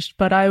accomplished.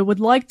 But I would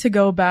like to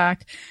go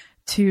back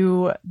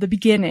to the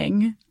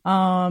beginning.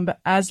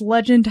 As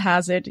legend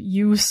has it,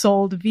 you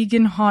sold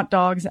vegan hot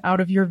dogs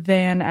out of your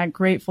van at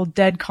Grateful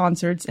Dead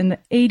concerts in the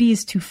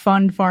 80s to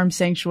fund Farm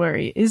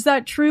Sanctuary. Is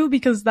that true?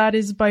 Because that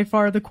is by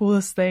far the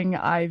coolest thing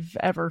I've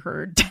ever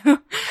heard.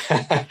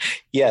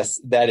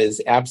 Yes, that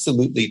is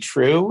absolutely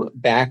true.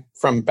 Back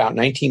from about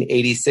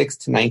 1986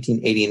 to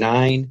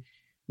 1989,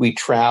 we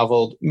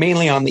traveled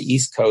mainly on the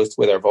East Coast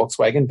with our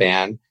Volkswagen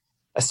van.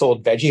 I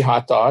sold veggie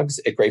hot dogs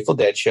at Grateful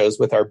Dead shows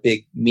with our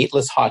big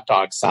meatless hot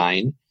dog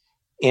sign.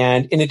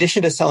 And in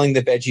addition to selling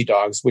the veggie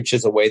dogs, which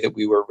is a way that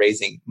we were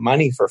raising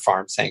money for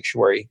Farm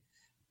Sanctuary,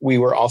 we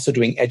were also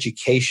doing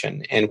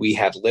education. And we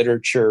had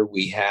literature,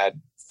 we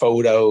had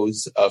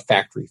photos of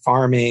factory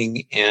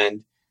farming,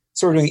 and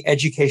sort of doing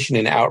education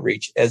and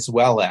outreach as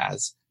well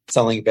as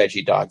selling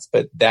veggie dogs.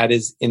 But that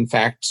is, in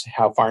fact,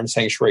 how Farm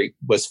Sanctuary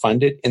was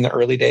funded in the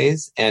early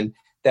days. And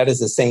that is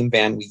the same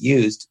van we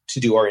used to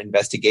do our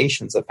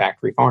investigations of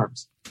factory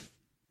farms.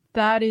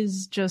 That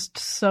is just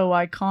so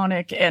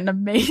iconic and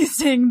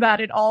amazing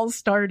that it all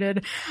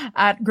started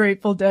at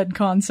Grateful Dead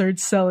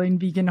concerts selling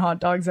vegan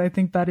hot dogs. I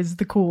think that is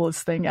the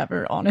coolest thing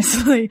ever,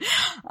 honestly.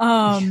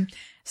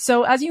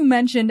 So as you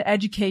mentioned,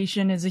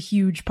 education is a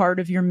huge part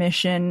of your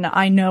mission.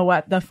 I know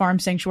at the Farm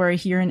Sanctuary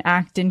here in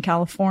Acton,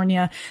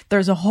 California,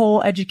 there's a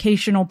whole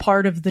educational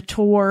part of the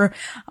tour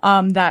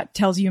that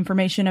tells you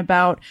information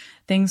about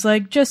things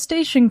like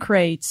gestation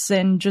crates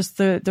and just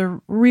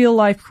the real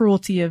life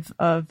cruelty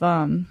of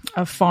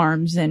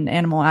farms and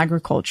animal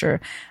agriculture.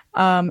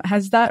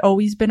 Has that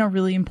always been a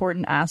really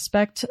important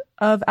aspect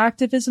of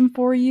activism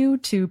for you,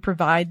 to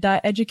provide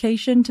that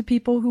education to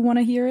people who want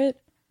to hear it?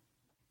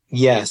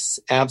 Yes,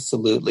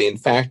 absolutely. In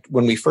fact,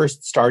 when we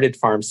first started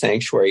Farm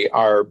Sanctuary,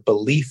 our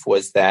belief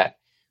was that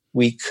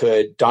we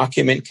could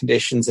document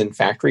conditions in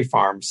factory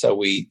farms. So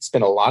we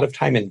spent a lot of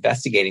time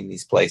investigating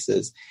these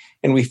places.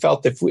 And we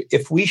felt that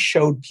if we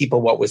showed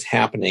people what was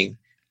happening,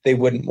 they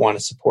wouldn't want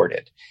to support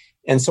it.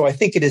 And so I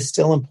think it is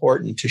still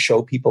important to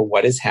show people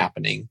what is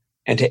happening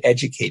and to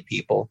educate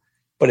people.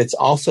 But it's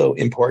also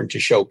important to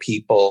show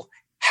people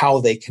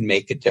how they can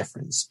make a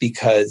difference,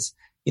 because,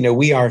 you know,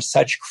 we are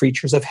such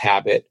creatures of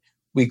habit.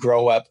 We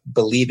grow up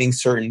believing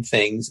certain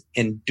things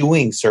and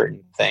doing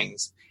certain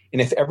things.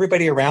 And if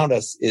everybody around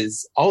us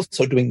is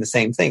also doing the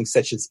same things,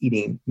 such as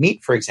eating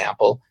meat, for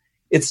example,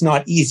 it's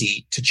not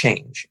easy to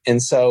change. And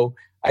so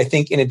I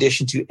think in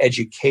addition to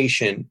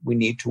education, we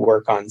need to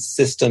work on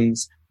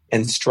systems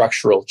and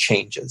structural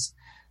changes.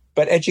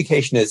 But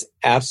education is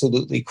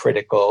absolutely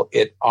critical.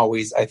 It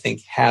always, I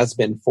think, has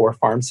been for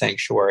Farm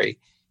Sanctuary.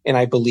 And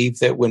I believe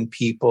that when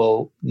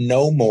people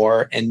know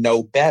more and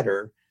know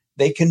better,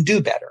 they can do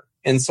better.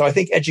 And so I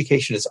think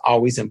education is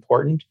always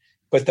important,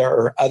 but there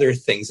are other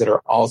things that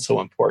are also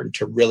important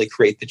to really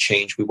create the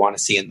change we want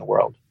to see in the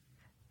world.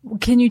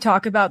 Can you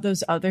talk about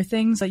those other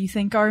things that you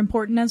think are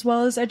important as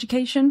well as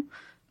education?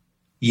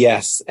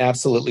 Yes,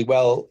 absolutely.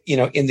 Well, you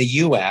know, in the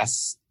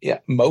U.S.,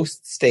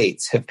 most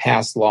states have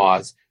passed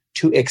laws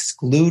to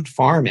exclude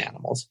farm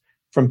animals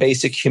from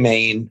basic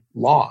humane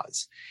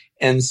laws.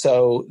 And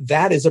so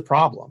that is a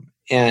problem.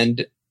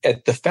 And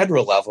at the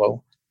federal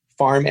level,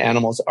 farm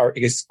animals are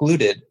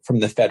excluded from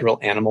the Federal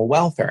Animal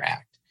Welfare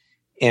Act.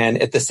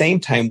 And at the same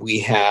time, we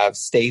have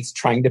states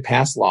trying to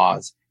pass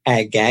laws,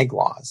 ag-gag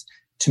laws,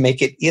 to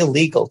make it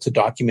illegal to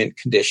document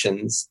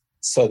conditions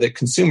so that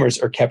consumers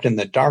are kept in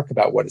the dark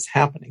about what is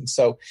happening.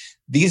 So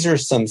these are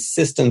some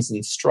systems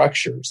and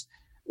structures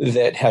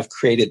that have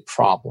created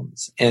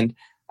problems. And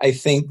I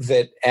think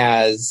that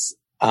as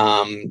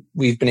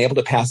we've been able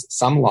to pass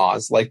some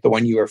laws, like the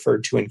one you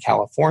referred to in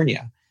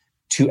California,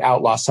 to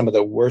outlaw some of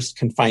the worst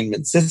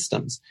confinement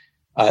systems,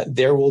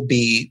 there will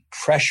be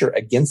pressure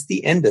against the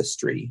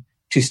industry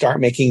to start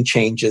making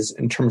changes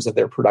in terms of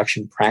their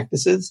production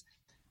practices.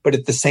 But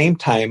at the same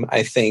time,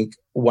 I think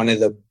one of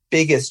the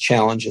biggest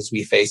challenges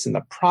we face and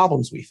the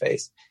problems we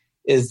face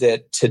is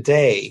that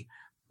today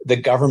the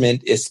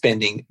government is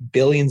spending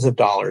billions of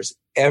dollars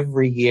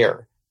every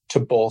year to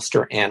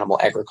bolster animal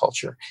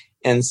agriculture.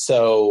 And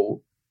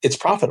so it's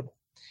profitable.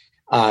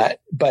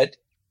 But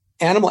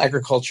animal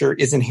agriculture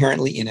is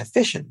inherently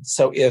inefficient.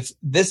 So if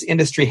this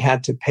industry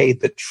had to pay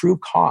the true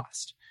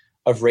cost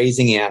of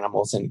raising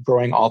animals and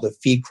growing all the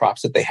feed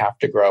crops that they have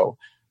to grow,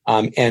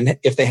 and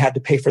if they had to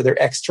pay for their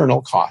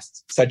external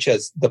costs, such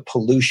as the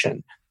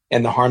pollution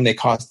and the harm they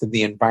cause to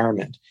the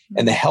environment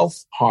and the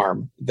health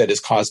harm that is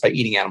caused by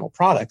eating animal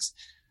products,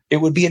 it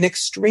would be an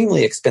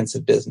extremely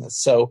expensive business.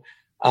 So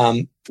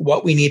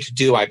what we need to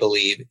do, I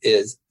believe,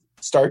 is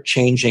start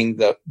changing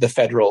the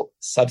federal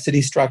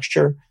subsidy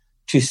structure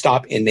to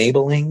stop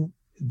enabling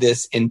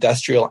this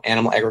industrial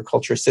animal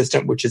agriculture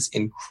system, which is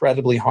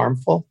incredibly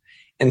harmful,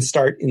 and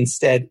start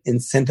instead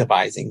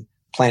incentivizing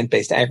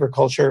plant-based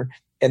agriculture.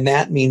 And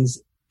that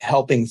means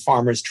helping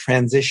farmers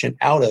transition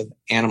out of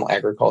animal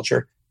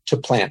agriculture to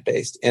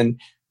plant-based.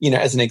 And,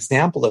 as an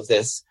example of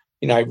this,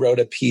 I wrote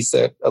a piece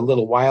a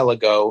little while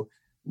ago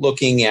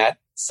looking at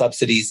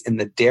subsidies in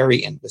the dairy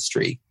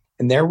industry.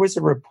 And there was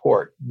a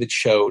report that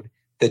showed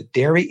that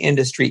dairy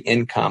industry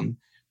income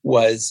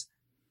was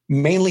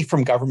mainly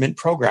from government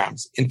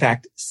programs. In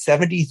fact,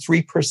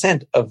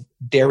 73% of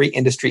dairy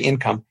industry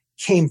income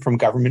came from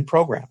government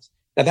programs.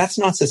 Now, that's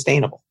not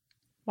sustainable.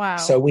 Wow.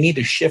 So we need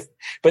to shift.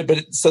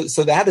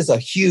 So that is a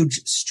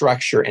huge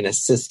structure and a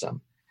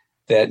system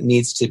that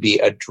needs to be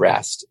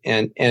addressed.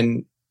 And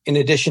in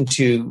addition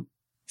to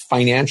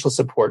financial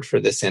support for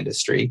this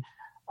industry,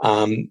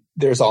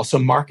 there's also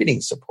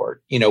marketing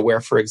support,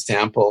 where, for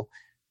example,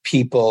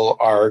 people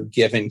are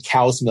given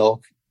cow's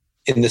milk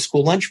in the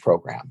school lunch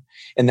program.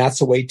 And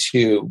that's a way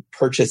to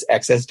purchase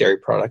excess dairy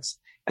products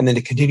and then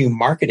to continue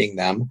marketing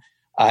them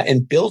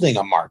and building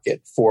a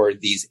market for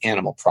these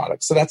animal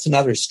products. So that's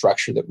another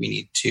structure that we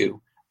need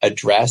to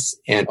address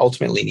and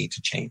ultimately need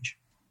to change.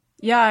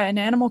 Yeah, and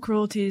animal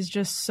cruelty is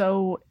just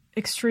so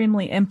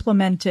extremely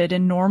implemented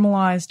and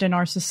normalized in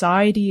our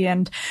society.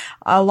 And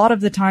a lot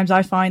of the times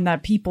I find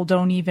that people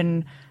don't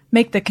even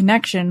make the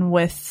connection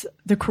with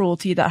the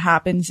cruelty that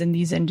happens in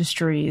these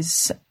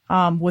industries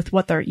with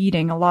what they're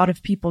eating. A lot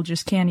of people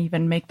just can't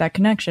even make that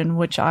connection,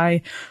 which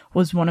I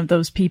was one of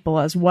those people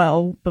as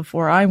well.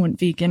 Before I went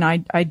vegan,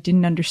 I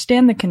didn't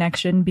understand the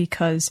connection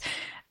because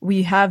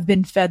we have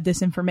been fed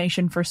this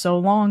information for so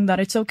long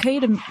that it's okay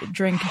to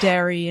drink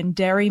dairy, and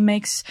dairy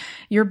makes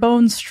your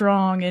bones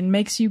strong and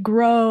makes you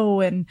grow,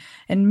 and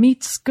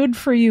meat's good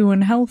for you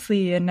and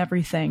healthy and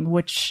everything,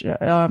 which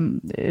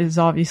is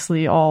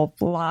obviously all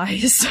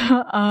lies.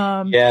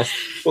 Yes.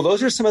 Well,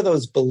 those are some of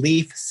those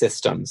belief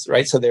systems,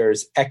 right? So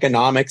there's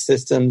economic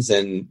systems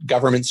and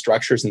government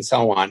structures and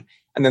so on.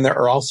 And then there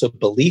are also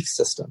belief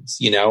systems,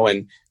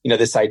 and,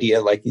 this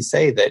idea, like you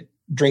say, that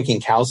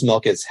drinking cow's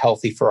milk is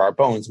healthy for our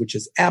bones, which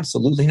is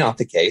absolutely not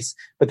the case,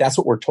 but that's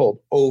what we're told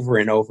over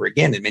and over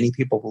again, and many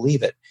people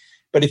believe it.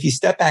 But if you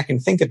step back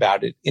and think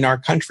about it, in our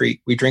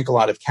country, we drink a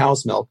lot of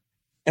cow's milk,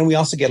 and we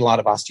also get a lot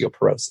of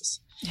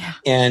osteoporosis. Yeah.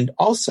 And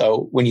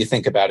also, when you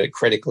think about it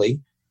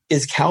critically,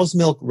 is cow's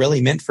milk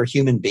really meant for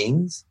human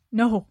beings?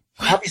 No.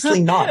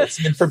 Obviously not.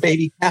 It's meant for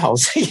baby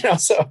cows.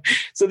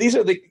 So these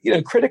are the,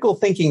 critical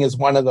thinking is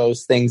one of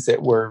those things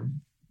that we're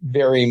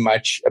very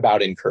much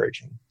about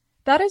encouraging.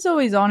 That has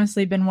always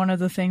honestly been one of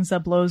the things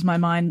that blows my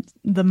mind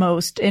the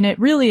most. And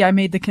I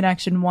made the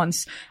connection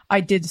once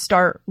I did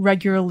start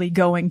regularly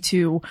going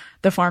to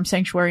the farm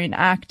sanctuary in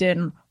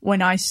Acton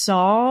when I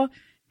saw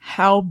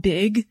how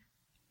big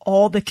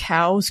all the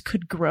cows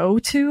could grow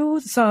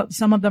to. So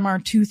some of them are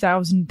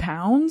 2,000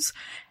 pounds.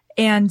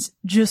 And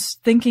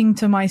just thinking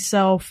to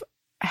myself,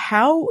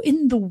 how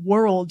in the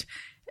world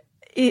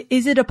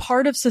is it a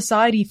part of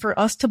society for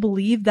us to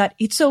believe that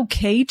it's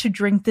okay to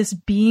drink this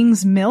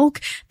being's milk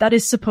that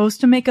is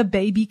supposed to make a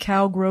baby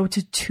cow grow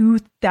to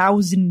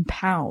 2,000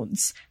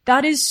 pounds?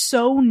 That is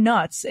so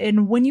nuts.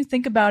 And when you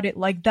think about it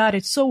like that,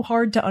 it's so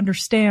hard to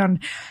understand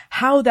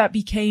how that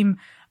became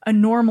a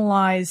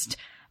normalized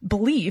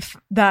belief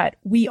that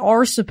we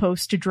are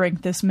supposed to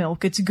drink this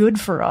milk. It's good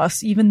for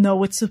us, even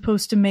though it's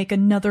supposed to make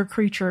another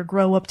creature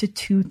grow up to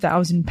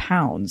 2,000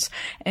 pounds.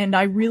 And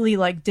I really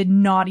did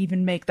not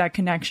even make that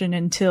connection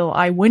until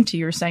I went to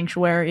your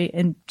sanctuary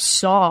and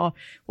saw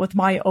with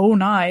my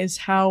own eyes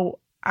how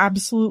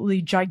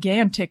absolutely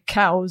gigantic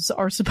cows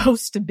are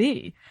supposed to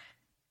be.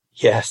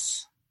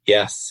 Yes.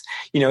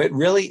 It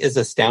really is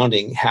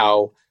astounding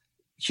how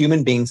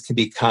human beings can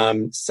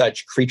become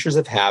such creatures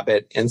of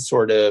habit and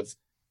sort of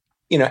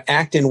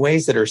act in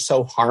ways that are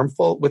so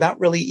harmful without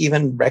really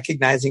even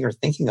recognizing or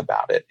thinking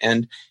about it.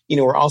 And,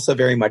 we're also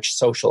very much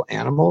social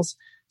animals.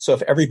 So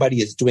if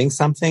everybody is doing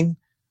something,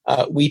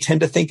 we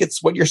tend to think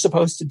it's what you're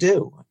supposed to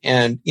do.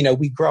 And,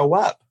 we grow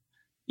up,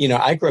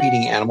 I grew up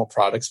eating animal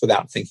products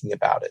without thinking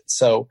about it.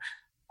 So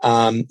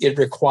it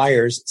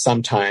requires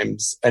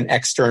sometimes an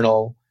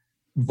external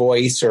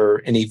voice or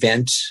an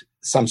event,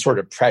 some sort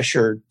of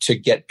pressure to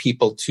get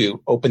people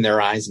to open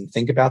their eyes and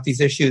think about these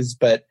issues.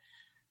 But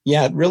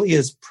Yeah, it really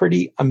is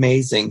pretty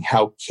amazing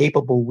how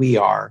capable we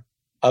are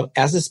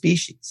as a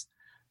species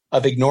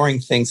of ignoring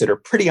things that are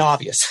pretty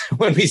obvious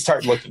when we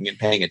start looking and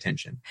paying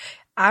attention.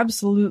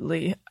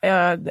 Absolutely.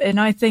 And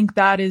I think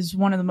that is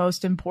one of the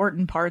most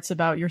important parts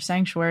about your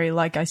sanctuary,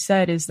 like I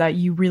said, is that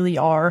you really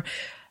are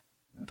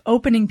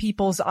opening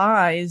people's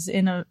eyes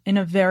in a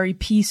very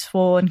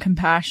peaceful and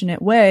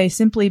compassionate way,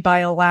 simply by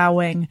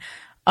allowing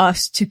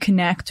us to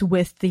connect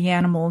with the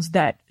animals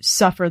that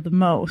suffer the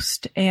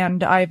most.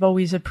 And I've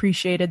always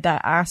appreciated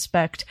that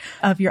aspect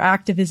of your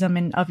activism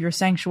and of your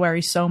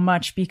sanctuary so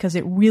much, because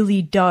it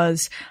really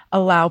does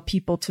allow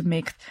people to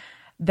make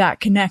that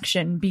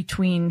connection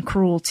between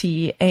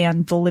cruelty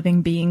and the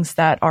living beings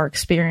that are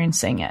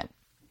experiencing it.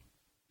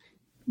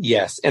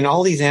 Yes. And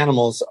all these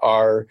animals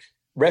are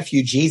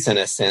refugees, in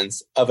a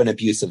sense, of an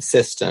abusive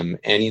system.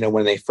 And,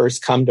 when they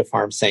first come to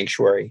Farm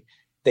Sanctuary,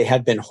 they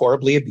had been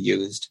horribly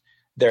abused.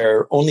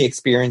 Their only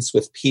experience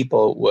with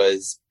people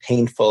was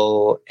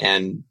painful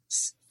and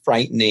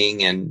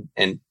frightening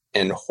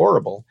and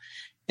horrible.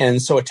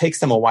 And so it takes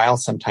them a while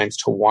sometimes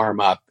to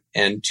warm up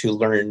and to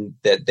learn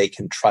that they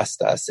can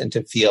trust us and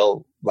to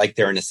feel like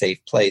they're in a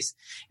safe place.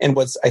 And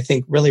what's, I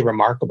think, really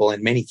remarkable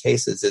in many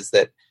cases is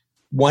that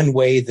one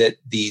way that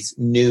these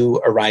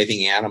new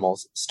arriving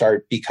animals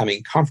start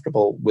becoming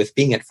comfortable with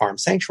being at Farm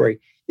Sanctuary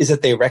is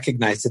that they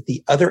recognize that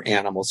the other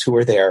animals who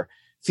are there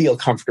feel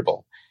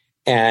comfortable.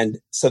 And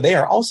so they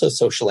are also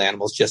social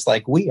animals just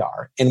like we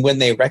are. And when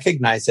they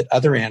recognize that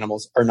other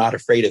animals are not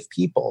afraid of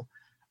people,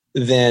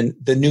 then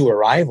the new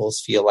arrivals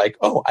feel like,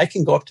 oh, I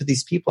can go up to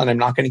these people and I'm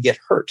not going to get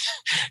hurt,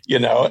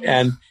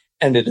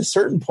 and at a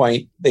certain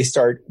point, they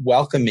start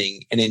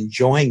welcoming and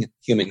enjoying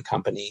human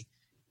company.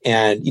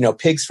 And,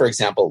 pigs, for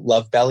example,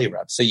 love belly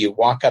rubs. So you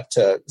walk up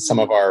to some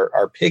of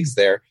our pigs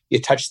there, you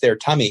touch their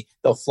tummy,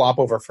 they'll flop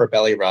over for a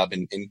belly rub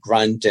and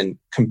grunt and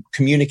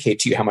communicate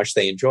to you how much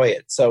they enjoy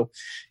it. So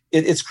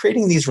it's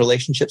creating these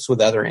relationships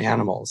with other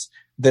animals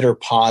that are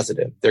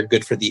positive. They're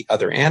good for the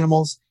other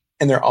animals,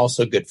 and they're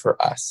also good for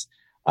us.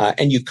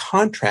 And you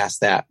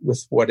contrast that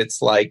with what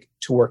it's like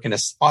to work in a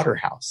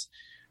slaughterhouse,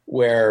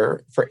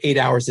 where for 8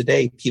 hours a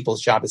day,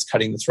 people's job is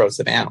cutting the throats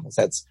of animals.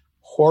 That's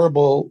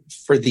horrible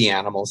for the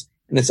animals,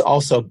 and it's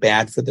also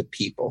bad for the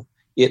people.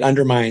 It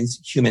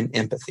undermines human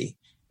empathy.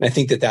 And I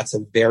think that that's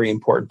a very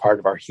important part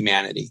of our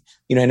humanity.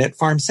 And at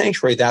Farm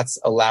Sanctuary, that's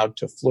allowed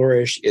to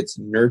flourish. It's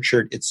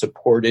nurtured, it's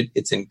supported,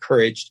 it's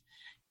encouraged.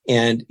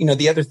 And,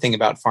 the other thing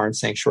about Farm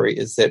Sanctuary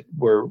is that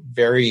we're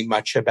very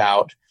much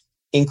about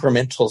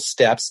incremental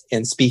steps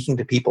and speaking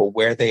to people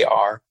where they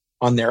are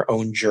on their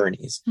own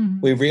journeys.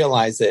 Mm-hmm. We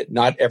realize that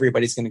not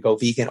everybody's going to go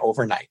vegan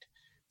overnight.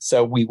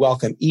 So we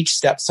welcome each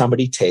step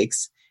somebody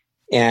takes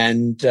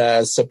and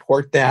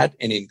support that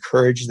and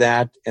encourage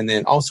that, and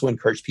then also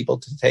encourage people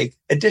to take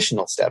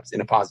additional steps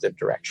in a positive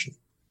direction.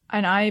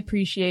 And I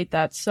appreciate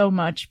that so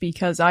much,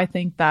 because I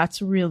think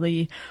that's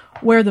really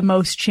where the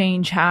most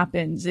change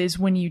happens, is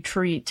when you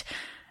treat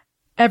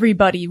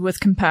everybody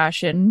with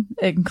compassion,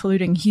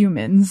 including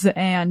humans,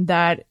 and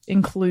that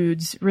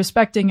includes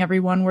respecting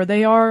everyone where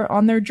they are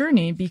on their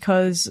journey,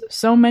 because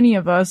so many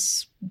of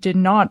us did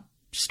not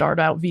start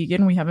out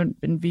vegan. We haven't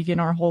been vegan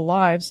our whole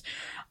lives.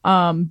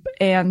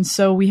 And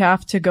so we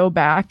have to go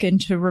back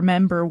and to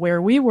remember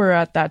where we were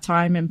at that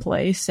time and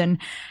place and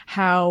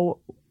how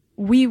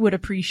we would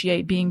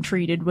appreciate being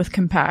treated with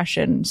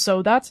compassion.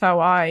 So that's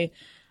how I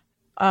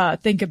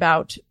think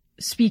about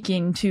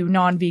speaking to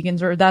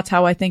non-vegans, or that's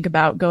how I think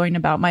about going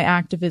about my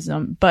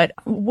activism. But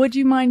would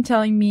you mind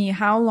telling me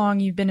how long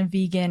you've been a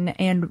vegan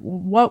and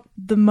what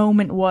the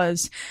moment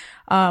was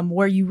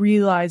where you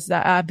realized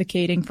that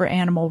advocating for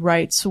animal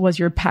rights was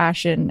your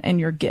passion and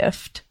your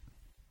gift?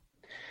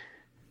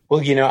 Well,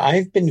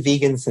 I've been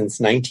vegan since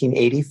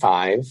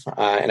 1985,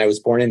 and I was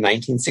born in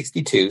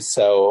 1962.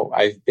 So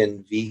I've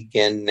been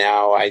vegan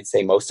now, I'd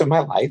say, most of my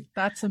life.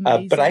 That's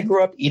amazing. But I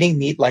grew up eating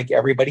meat like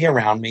everybody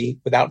around me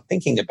without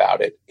thinking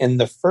about it.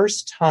 And the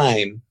first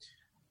time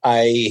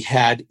I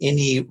had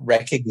any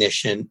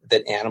recognition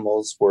that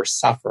animals were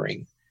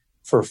suffering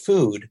for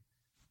food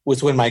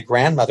was when my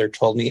grandmother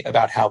told me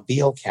about how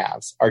veal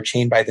calves are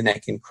chained by the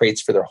neck in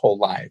crates for their whole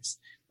lives.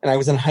 And I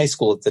was in high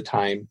school at the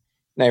time.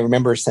 And I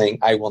remember saying,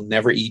 I will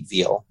never eat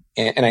veal.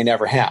 And I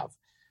never have.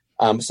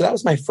 So that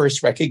was my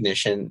first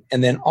recognition.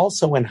 And then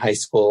also in high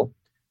school,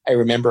 I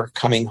remember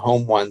coming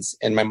home once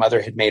and my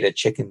mother had made a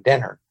chicken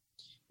dinner.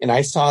 And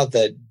I saw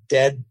the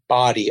dead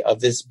body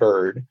of this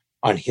bird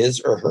on his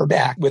or her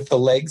back with the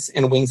legs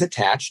and wings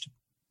attached.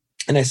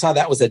 And I saw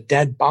that was a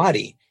dead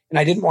body and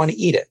I didn't want to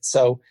eat it.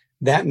 So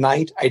that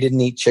night I didn't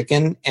eat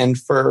chicken. And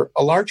for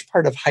a large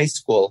part of high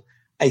school,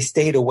 I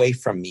stayed away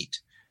from meat.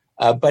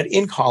 But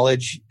in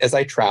college, as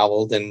I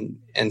traveled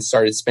and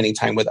started spending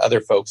time with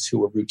other folks who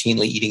were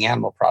routinely eating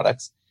animal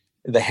products,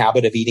 the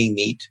habit of eating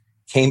meat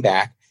came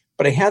back.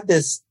 But I had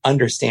this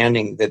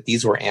understanding that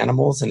these were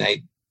animals, and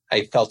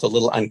I felt a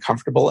little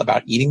uncomfortable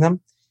about eating them.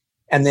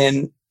 And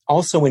then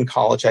also in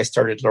college, I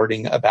started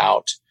learning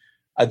about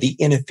the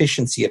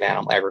inefficiency of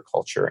animal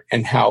agriculture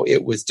and how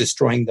it was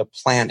destroying the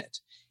planet,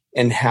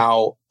 and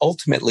how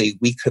ultimately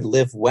we could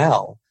live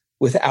well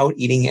without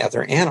eating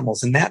other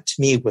animals. And that to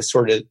me was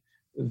sort of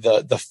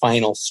the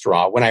final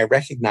straw, when I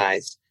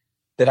recognized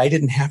that I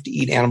didn't have to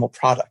eat animal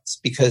products,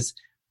 because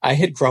I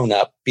had grown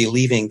up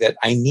believing that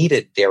I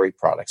needed dairy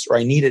products or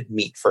I needed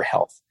meat for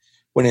health,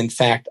 when in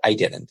fact I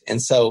didn't.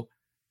 And so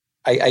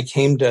I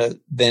came to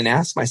then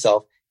ask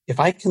myself, if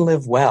I can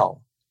live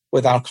well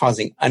without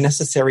causing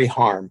unnecessary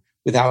harm,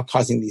 without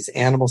causing these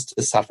animals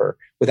to suffer,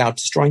 without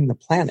destroying the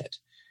planet,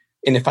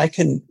 and if I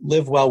can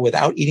live well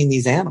without eating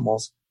these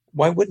animals,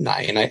 why wouldn't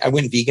I? And I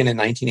went vegan in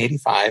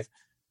 1985.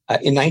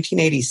 In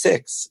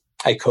 1986,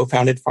 I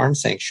co-founded Farm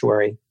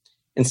Sanctuary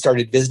and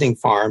started visiting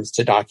farms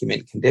to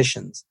document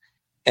conditions.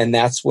 And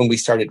that's when we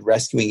started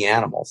rescuing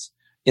animals.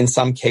 In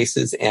some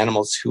cases,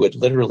 animals who had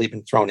literally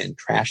been thrown in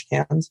trash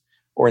cans,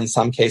 or in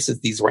some cases,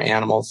 these were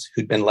animals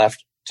who'd been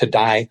left to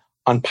die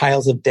on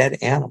piles of dead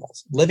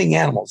animals, living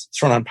animals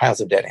thrown on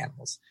piles of dead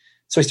animals.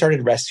 So we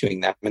started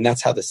rescuing them, and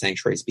that's how the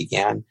sanctuaries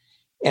began.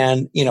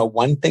 And,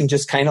 one thing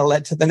just kind of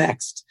led to the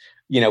next.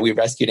 We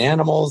rescued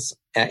animals,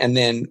 and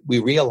then we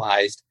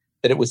realized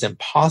that it was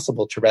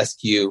impossible to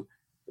rescue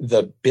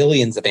the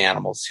billions of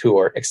animals who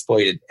are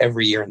exploited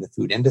every year in the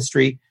food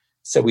industry.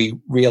 So we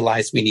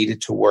realized we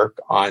needed to work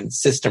on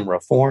system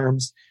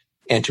reforms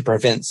and to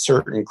prevent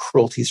certain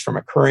cruelties from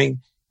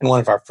occurring. And one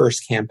of our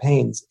first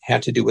campaigns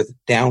had to do with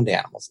downed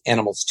animals,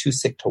 animals too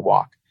sick to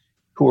walk,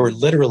 who were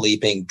literally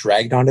being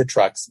dragged onto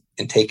trucks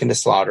and taken to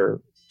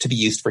slaughter to be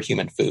used for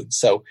human food.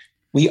 So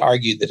we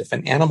argued that if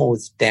an animal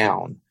was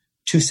down,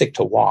 too sick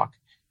to walk,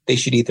 they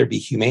should either be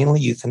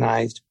humanely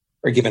euthanized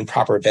or given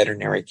proper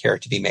veterinary care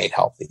to be made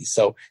healthy.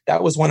 So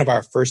that was one of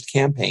our first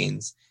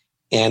campaigns.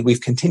 And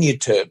we've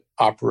continued to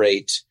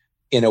operate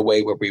in a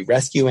way where we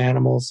rescue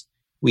animals,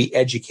 we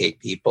educate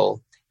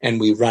people, and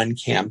we run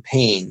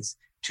campaigns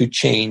to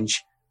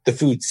change the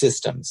food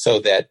system so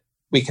that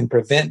we can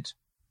prevent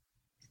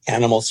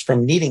animals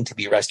from needing to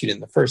be rescued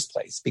in the first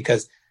place,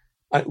 because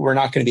we're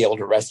not going to be able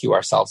to rescue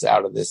ourselves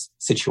out of this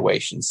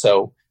situation.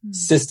 So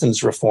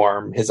systems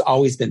reform has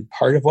always been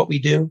part of what we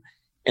do.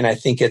 And I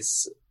think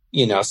it's,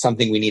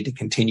 something we need to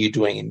continue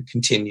doing and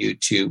continue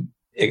to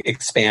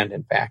expand,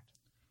 in fact.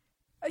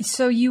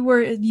 So you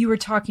were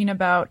talking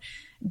about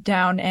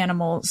down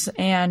animals,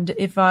 and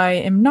if I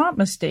am not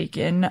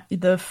mistaken,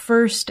 the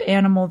first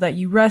animal that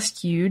you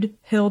rescued,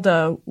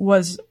 Hilda,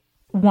 was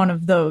one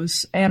of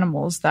those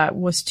animals that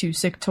was too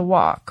sick to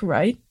walk,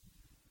 right?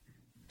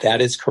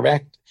 That is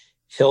correct.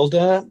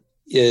 Hilda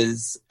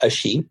is a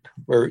sheep,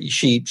 or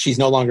she's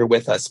no longer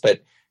with us,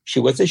 but she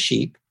was a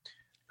sheep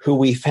who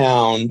we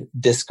found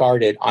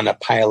discarded on a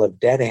pile of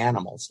dead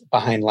animals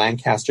behind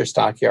Lancaster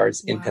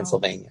Stockyards in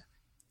Pennsylvania.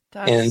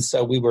 And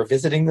so we were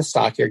visiting the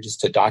stockyard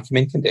just to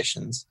document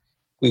conditions.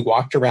 We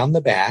walked around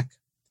the back,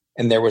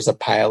 and there was a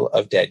pile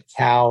of dead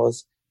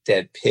cows,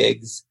 dead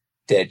pigs,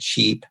 dead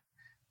sheep.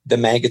 The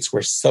maggots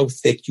were so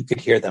thick you could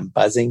hear them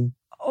buzzing.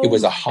 It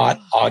was a hot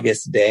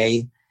August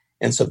day,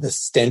 and so the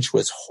stench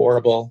was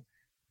horrible.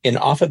 And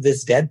off of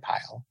this dead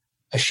pile,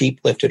 a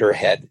sheep lifted her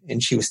head,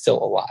 and she was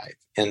still alive.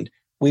 And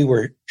we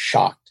were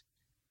shocked.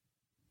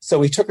 So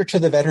we took her to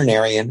the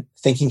veterinarian,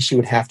 thinking she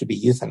would have to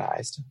be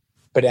euthanized.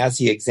 But as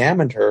he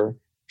examined her,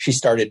 she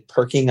started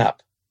perking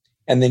up,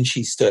 and then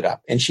she stood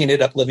up, and she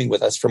ended up living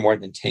with us for more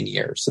than 10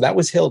 years. So that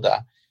was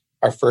Hilda,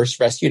 our first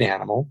rescued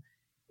animal.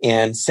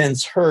 And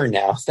since her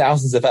now,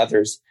 thousands of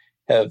others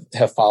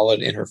have followed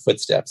in her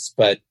footsteps.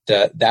 But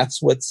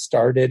that's what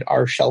started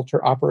our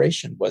shelter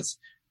operation, was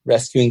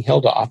rescuing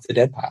Hilda off the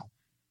dead pile.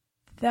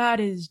 That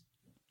is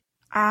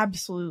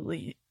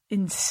absolutely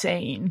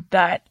insane.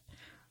 That,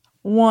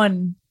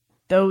 one,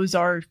 those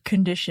are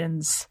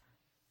conditions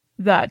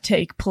that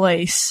take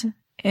place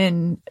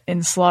in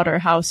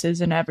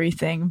slaughterhouses and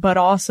everything, but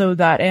also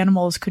that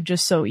animals could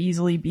just so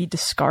easily be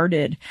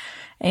discarded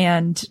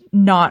and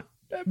not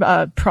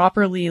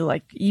properly,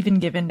 even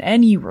given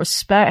any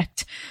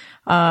respect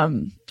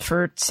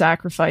for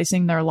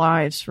sacrificing their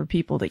lives for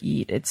people to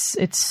eat.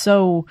 It's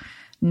so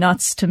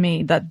nuts to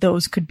me that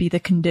those could be the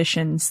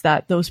conditions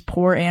that those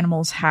poor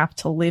animals have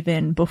to live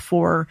in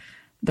before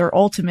they're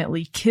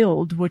ultimately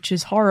killed, which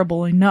is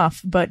horrible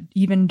enough. But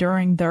even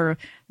during their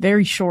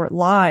very short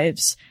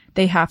lives,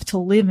 they have to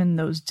live in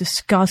those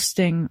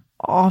disgusting,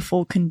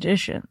 awful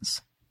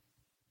conditions.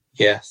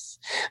 Yes.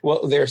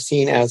 Well, they're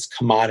seen as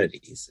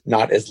commodities,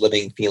 not as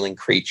living, feeling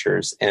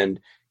creatures.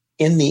 And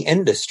in the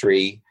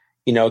industry,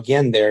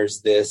 again,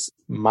 there's this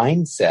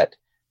mindset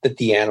that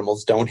the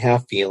animals don't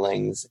have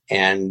feelings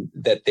and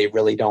that they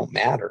really don't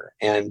matter.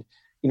 And,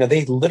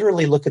 they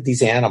literally look at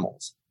these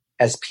animals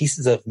as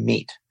pieces of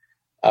meat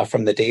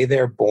from the day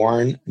they're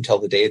born until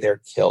the day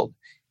they're killed.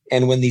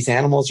 And when these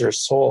animals are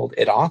sold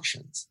at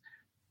auctions,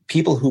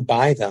 people who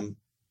buy them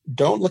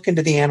don't look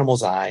into the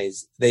animal's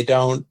eyes. They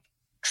don't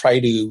try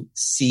to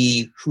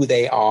see who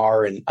they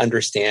are and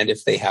understand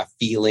if they have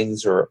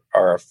feelings or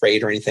are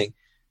afraid or anything.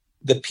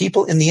 The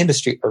people in the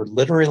industry are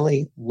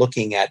literally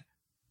looking at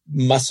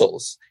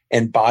muscles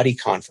and body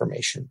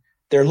conformation.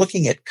 They're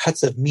looking at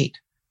cuts of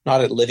meat,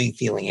 not at living,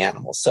 feeling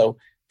animals. So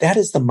that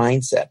is the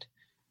mindset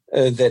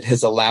that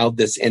has allowed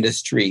this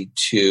industry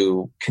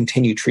to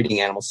continue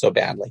treating animals so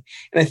badly.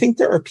 And I think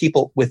there are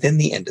people within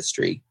the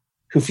industry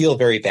who feel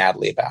very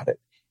badly about it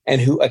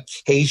and who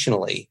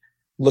occasionally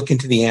look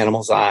into the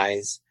animal's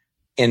eyes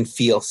and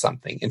feel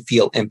something and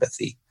feel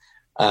empathy.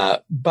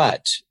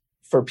 But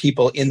for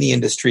people in the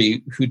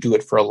industry who do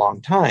it for a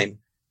long time,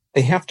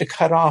 they have to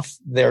cut off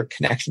their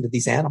connection to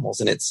these animals.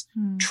 And it's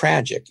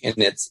tragic and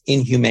it's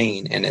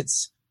inhumane and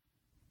it's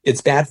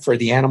bad for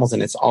the animals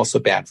and it's also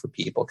bad for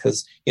people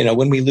because,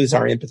 when we lose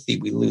our empathy,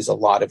 we lose a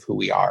lot of who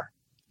we are.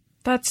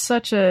 That's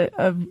such a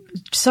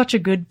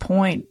good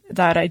point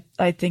that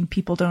I think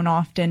people don't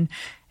often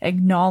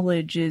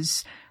acknowledge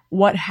is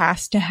what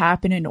has to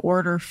happen in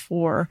order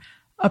for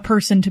a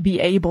person to be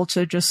able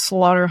to just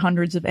slaughter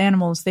hundreds of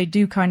animals. They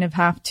do kind of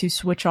have to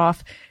switch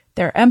off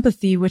their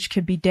empathy, which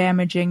could be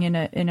damaging in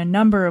a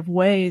number of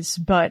ways.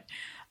 But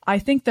I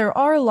think there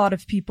are a lot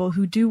of people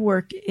who do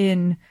work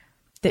in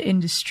the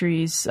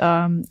industries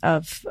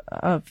of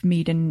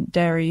meat and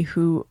dairy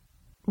who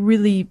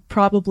really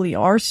probably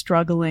are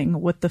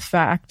struggling with the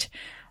fact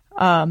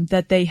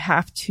that they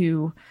have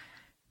to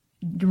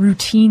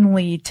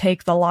routinely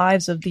take the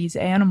lives of these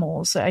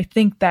animals. I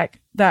think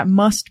that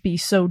must be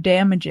so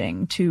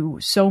damaging to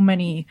so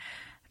many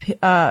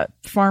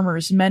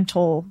farmers'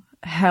 mental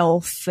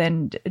health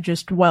and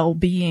just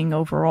well-being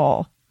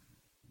overall.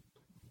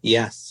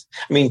 Yes.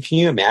 I mean, can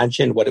you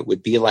imagine what it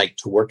would be like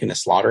to work in a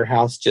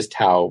slaughterhouse, just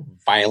how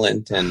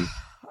violent and,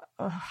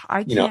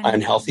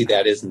 unhealthy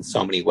that is in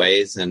so many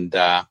ways. And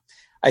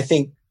I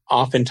think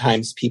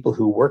oftentimes people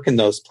who work in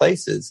those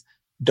places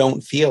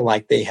don't feel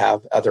like they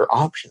have other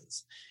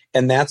options.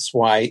 And that's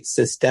why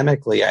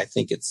systemically, I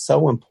think it's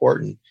so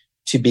important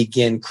to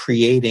begin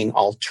creating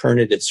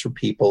alternatives for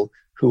people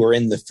who are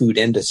in the food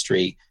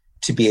industry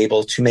to be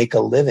able to make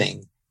a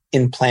living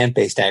in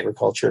plant-based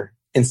agriculture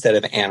instead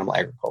of animal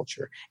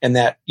agriculture. And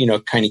that,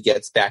 kind of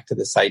gets back to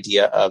this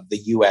idea of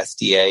the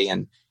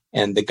USDA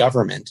and the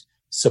government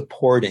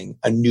supporting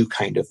a new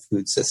kind of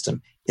food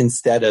system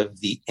instead of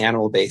the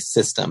animal-based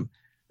system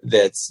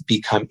that's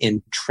become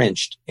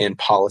entrenched in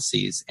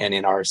policies and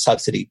in our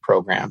subsidy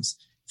programs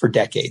for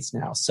decades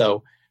now.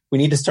 So we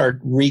need to start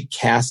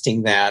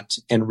recasting that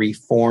and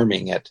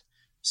reforming it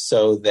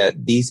so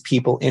that these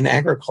people in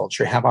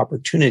agriculture have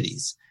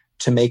opportunities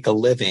to make a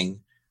living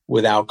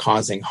without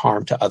causing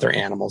harm to other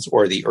animals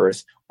or the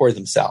earth or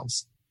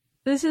themselves.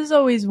 This is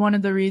always one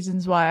of the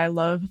reasons why I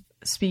love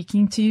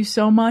speaking to you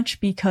so much,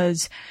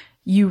 because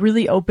you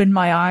really opened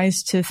my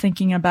eyes to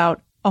thinking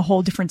about a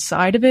whole different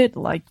side of it,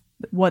 like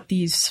what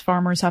these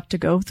farmers have to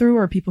go through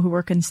or people who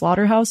work in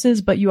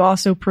slaughterhouses, but you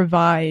also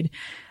provide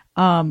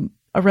a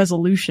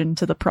resolution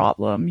to the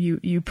problem.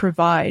 You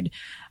provide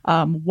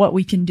what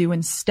we can do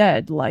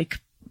instead,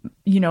 like,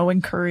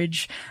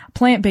 encourage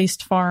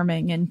plant-based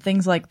farming and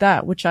things like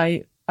that, which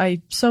I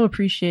so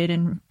appreciate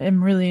and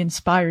am really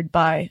inspired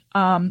by.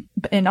 And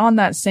on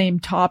that same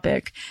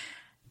topic,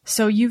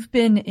 so you've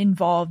been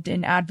involved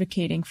in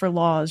advocating for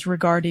laws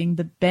regarding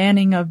the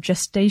banning of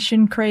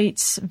gestation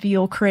crates,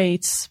 veal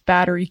crates,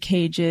 battery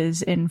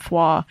cages, and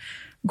foie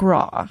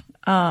gras,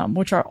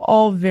 which are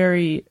all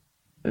very,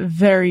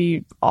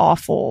 very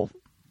awful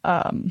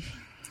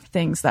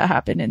things that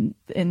happen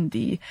in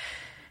the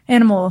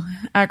animal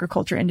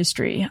agriculture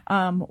industry.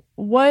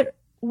 What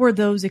were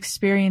those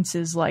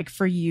experiences like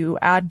for you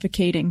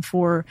advocating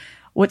for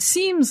what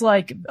seems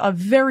like a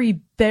very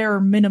bare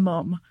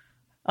minimum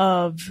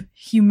of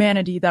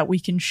humanity that we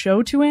can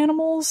show to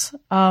animals?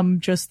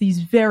 Just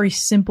these very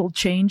simple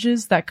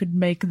changes that could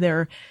make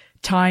their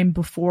time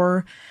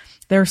before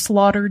they're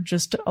slaughtered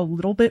just a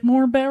little bit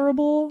more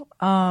bearable.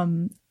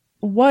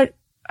 What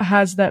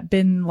has that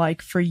been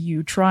like for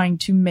you, trying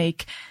to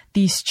make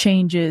these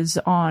changes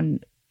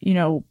on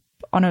a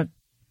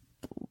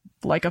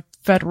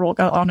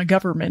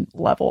government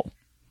level?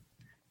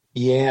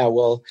 Yeah,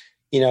 well,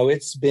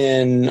 it's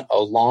been a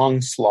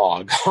long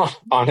slog.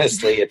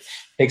 Honestly, it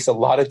takes a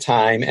lot of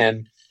time.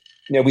 And,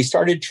 we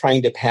started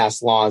trying to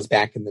pass laws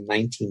back in the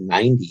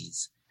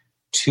 1990s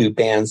to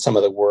ban some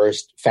of the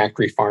worst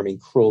factory farming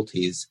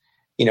cruelties,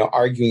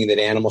 arguing that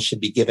animals should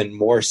be given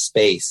more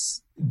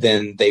space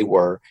than they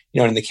were.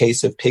 In the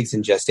case of pigs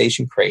in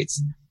gestation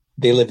crates,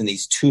 they live in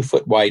these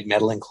 2-foot wide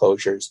metal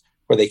enclosures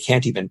where they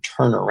can't even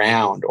turn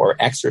around or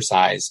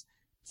exercise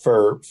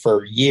for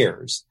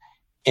years.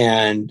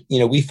 And,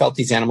 we felt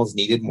these animals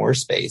needed more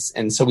space.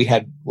 And so we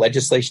had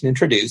legislation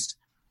introduced,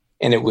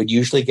 and it would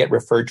usually get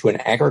referred to an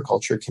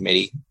agriculture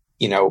committee,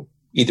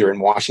 either in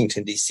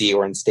Washington, D.C.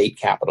 or in state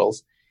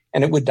capitals,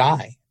 and it would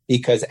die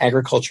because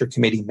agriculture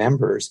committee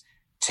members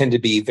tend to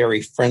be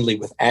very friendly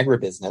with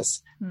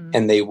agribusiness,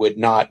 and they would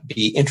not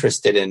be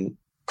interested in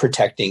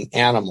protecting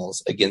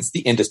animals against the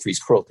industry's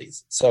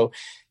cruelties. So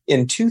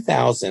in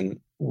 2000,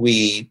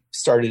 we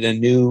started a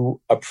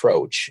new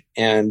approach,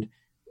 and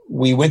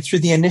we went through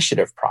the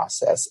initiative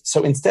process.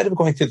 So instead of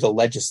going through the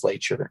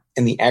legislature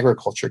and the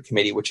agriculture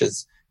committee, which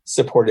is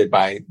supported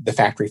by the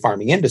factory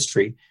farming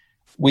industry,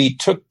 we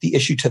took the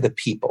issue to the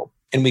people,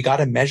 and we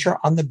got a measure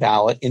on the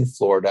ballot in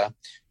Florida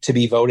to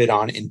be voted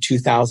on in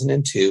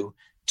 2002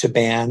 to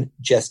ban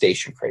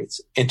gestation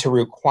crates and to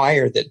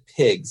require that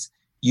pigs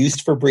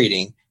used for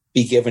breeding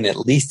be given at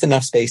least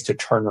enough space to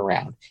turn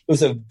around. It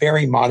was a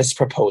very modest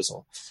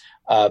proposal,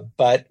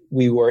 but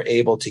we were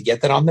able to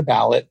get that on the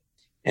ballot,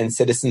 and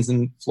citizens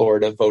in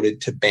Florida voted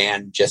to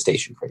ban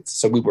gestation crates.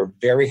 So we were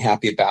very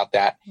happy about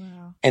that.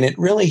 Wow. And it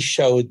really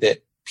showed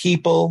that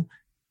people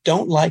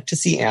don't like to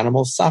see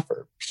animals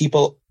suffer.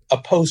 People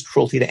oppose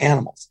cruelty to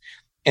animals.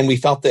 And we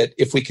felt that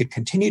if we could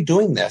continue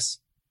doing this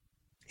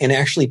and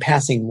actually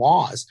passing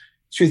laws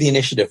through the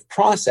initiative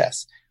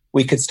process,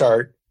 we could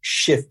start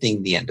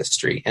shifting the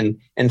industry. And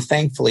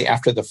thankfully,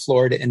 after the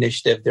Florida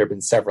initiative, there have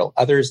been several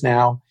others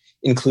now,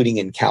 including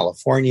in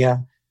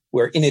California,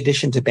 where in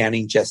addition to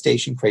banning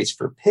gestation crates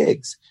for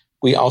pigs,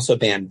 we also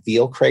banned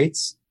veal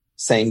crates,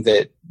 saying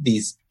that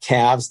these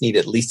calves need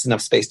at least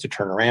enough space to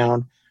turn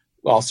around.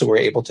 We also were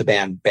able to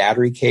ban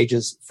battery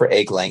cages for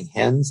egg-laying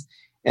hens.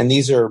 And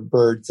these are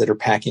birds that are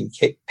packed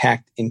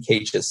in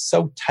cages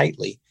so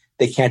tightly,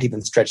 they can't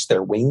even stretch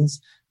their wings.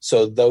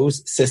 So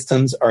those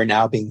systems are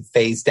now being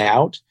phased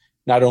out,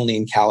 not only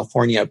in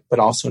California, but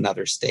also in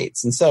other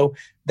states. And so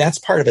that's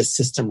part of a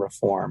system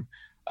reform.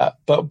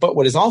 But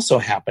what is also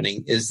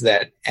happening is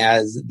that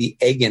as the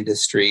egg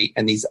industry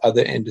and these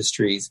other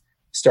industries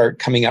start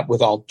coming up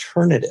with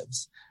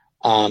alternatives,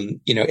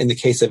 in the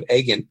case of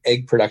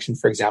egg production,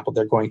 for example,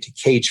 they're going to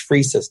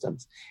cage-free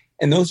systems.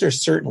 And those are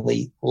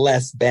certainly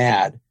less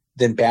bad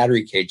than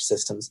battery cage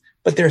systems,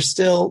 but they're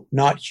still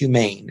not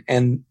humane,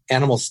 and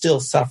animals still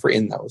suffer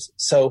in those.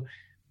 So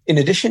in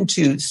addition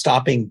to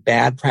stopping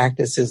bad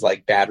practices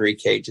like battery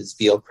cages,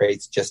 veal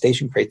crates,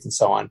 gestation crates, and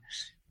so on,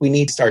 we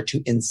need to start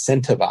to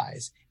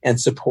incentivize and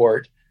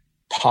support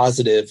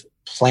positive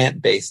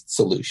plant-based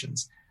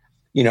solutions.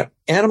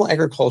 Animal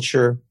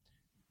agriculture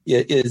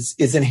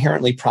is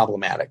inherently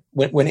problematic.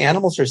 When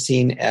animals are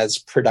seen as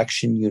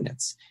production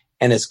units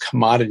and as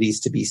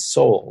commodities to be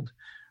sold,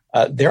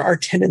 there are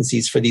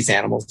tendencies for these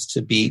animals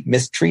to be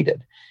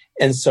mistreated.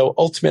 And so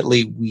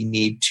ultimately, we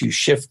need to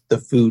shift the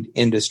food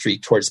industry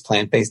towards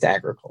plant-based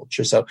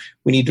agriculture. So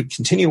we need to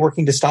continue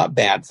working to stop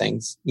bad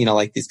things,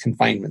 like these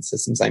confinement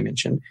systems I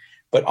mentioned,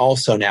 but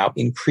also now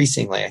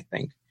increasingly, I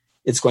think,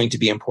 it's going to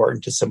be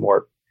important to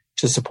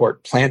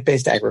support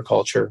plant-based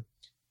agriculture,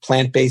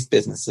 plant-based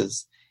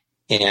businesses,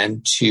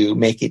 and to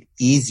make it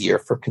easier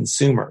for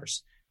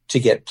consumers to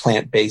get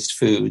plant-based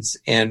foods,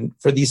 and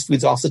for these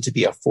foods also to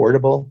be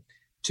affordable,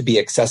 to be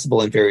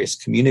accessible in various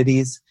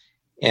communities.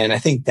 And I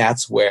think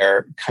that's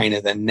where kind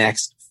of the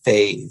next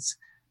phase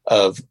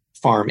of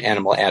farm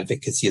animal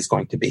advocacy is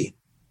going to be.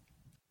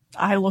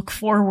 I look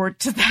forward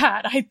to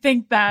that. I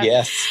think that,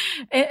 yes.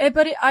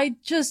 I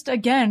just,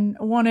 again,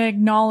 want to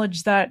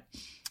acknowledge that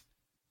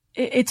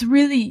it's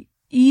really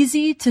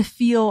easy to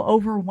feel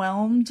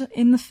overwhelmed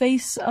in the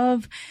face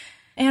of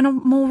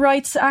animal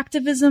rights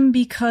activism,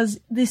 because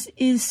this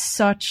is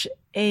such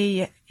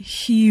a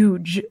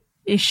huge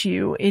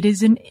issue. It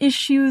is an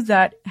issue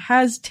that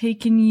has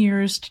taken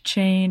years to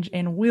change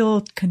and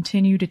will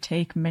continue to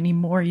take many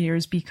more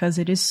years because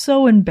it is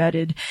so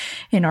embedded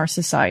in our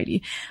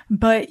society.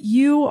 But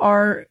you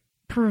are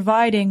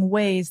providing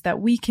ways that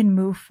we can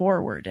move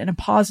forward in a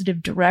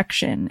positive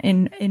direction,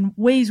 in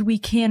ways we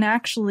can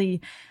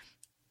actually,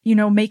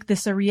 make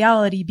this a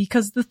reality,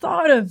 because the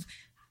thought of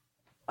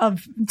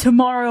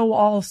tomorrow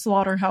all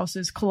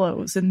slaughterhouses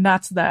close and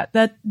that's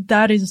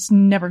that is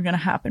never going to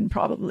happen.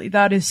 Probably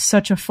that is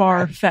such a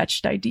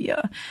far-fetched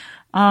idea.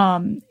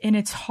 And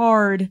it's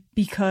hard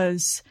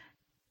because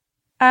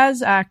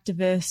as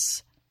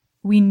activists,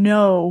 we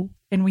know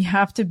and we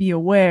have to be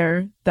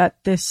aware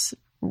that this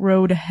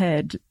road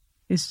ahead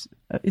is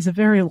a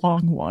very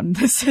long one.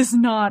 This is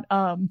not,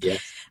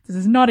 this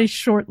is not a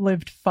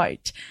short-lived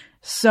fight.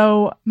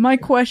 So my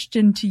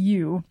question to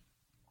you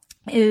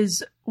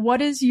is,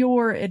 what is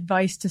your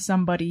advice to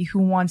somebody who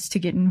wants to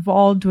get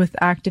involved with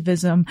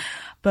activism,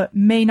 but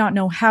may not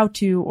know how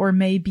to, or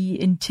may be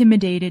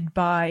intimidated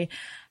by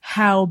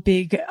how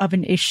big of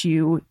an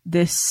issue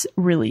this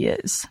really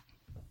is?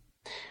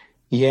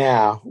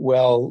 Yeah,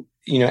 well,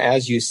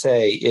 as you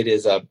say, it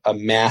is a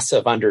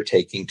massive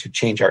undertaking to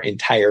change our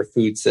entire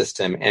food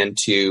system and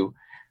to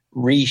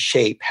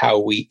reshape how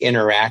we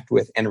interact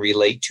with and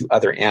relate to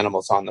other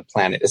animals on the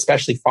planet,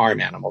 especially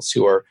farm animals,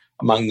 who are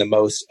among the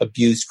most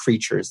abused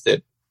creatures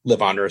that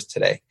live on Earth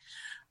today.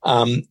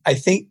 I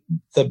think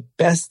the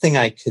best thing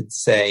I could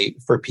say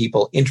for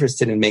people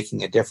interested in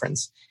making a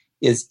difference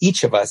is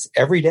each of us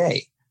every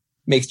day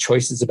makes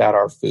choices about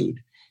our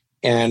food.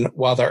 And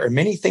while there are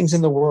many things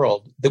in the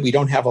world that we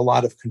don't have a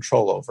lot of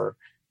control over,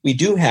 we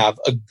do have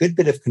a good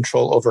bit of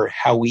control over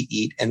how we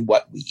eat and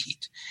what we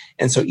eat.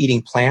 And so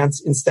eating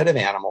plants instead of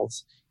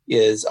animals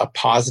is a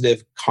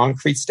positive,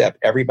 concrete step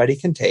everybody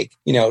can take.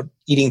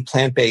 Eating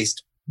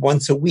plant-based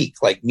once a week,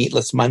 like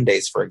Meatless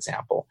Mondays, for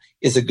example,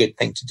 is a good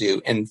thing to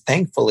do. And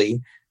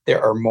thankfully,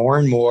 there are more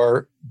and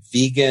more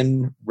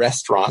vegan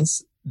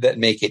restaurants that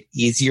make it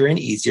easier and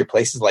easier.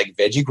 Places like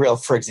Veggie Grill,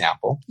 for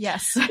example,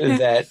 yes,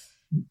 that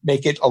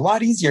make it a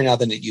lot easier now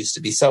than it used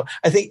to be. So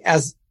I think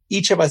as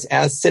each of us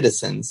as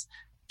citizens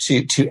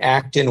to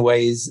act in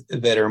ways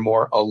that are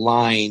more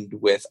aligned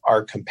with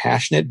our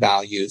compassionate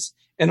values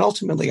and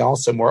ultimately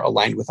also more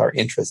aligned with our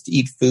interests, to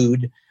eat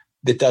food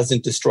that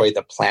doesn't destroy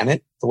the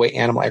planet the way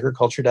animal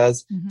agriculture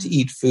does, to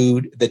eat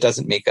food that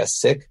doesn't make us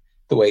sick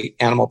the way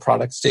animal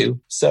products do.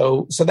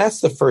 So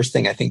that's the first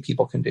thing I think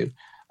people can do.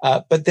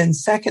 But then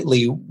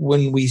secondly,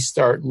 when we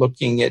start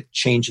looking at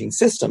changing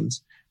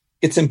systems,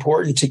 it's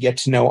important to get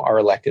to know our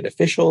elected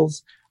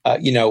officials.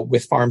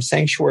 With Farm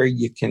Sanctuary,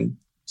 you can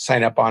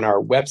sign up on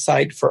our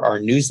website for our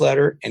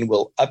newsletter, and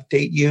we'll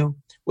update you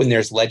when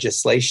there's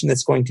legislation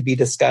that's going to be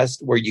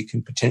discussed, where you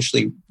can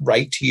potentially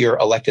write to your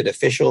elected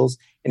officials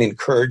and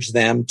encourage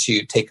them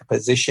to take a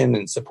position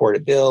and support a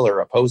bill or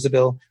oppose a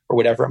bill or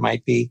whatever it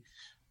might be.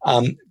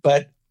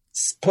 But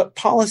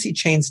policy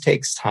change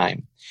takes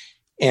time.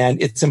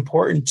 And it's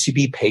important to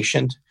be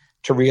patient,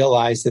 to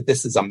realize that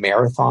this is a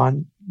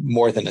marathon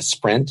more than a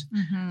sprint.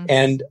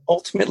 And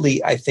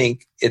ultimately, I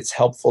think it's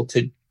helpful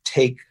to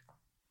take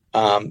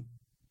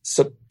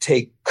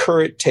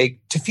courage,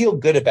 to feel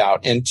good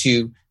about and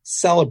to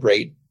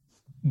celebrate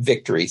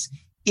victories,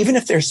 even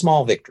if they're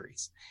small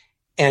victories,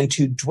 and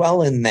to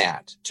dwell in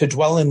that, to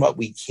dwell in what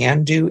we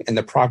can do and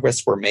the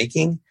progress we're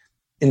making,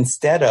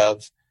 instead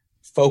of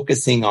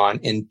focusing on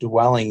and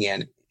dwelling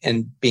in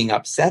and being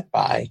upset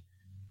by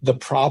the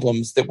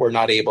problems that we're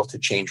not able to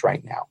change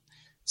right now.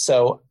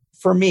 So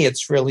for me,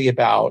 it's really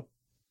about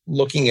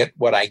looking at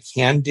what I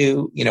can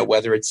do,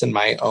 whether it's in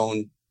my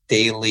own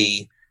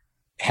daily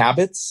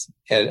habits,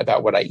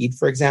 about what I eat,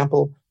 for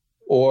example,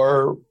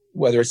 or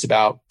whether it's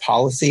about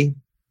policy.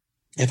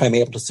 If I'm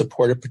able to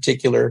support a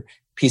particular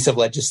piece of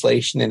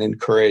legislation and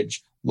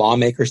encourage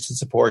lawmakers to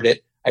support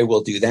it, I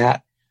will do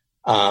that.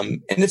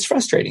 And it's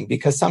frustrating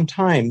because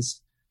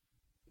sometimes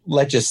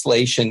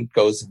legislation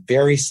goes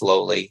very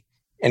slowly.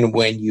 And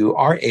when you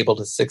are able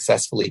to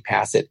successfully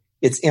pass it,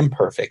 it's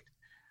imperfect.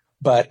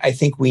 But I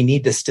think we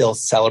need to still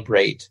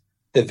celebrate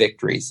the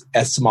victories,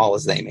 as small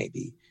as they may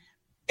be.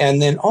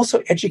 And then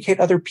also educate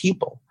other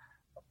people.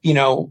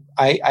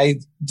 I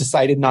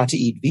decided not to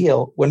eat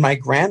veal when my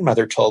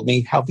grandmother told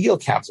me how veal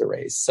calves are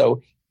raised.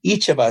 So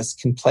each of us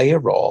can play a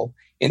role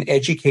in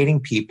educating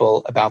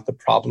people about the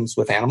problems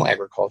with animal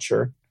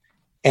agriculture,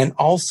 and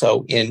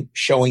also in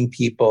showing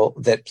people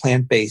that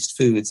plant-based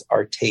foods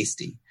are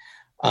tasty.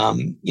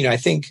 I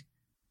think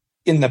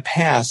in the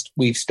past,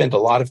 we've spent a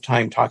lot of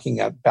time talking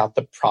about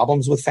the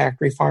problems with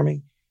factory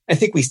farming. I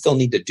think we still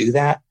need to do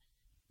that.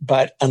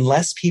 But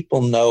unless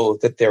people know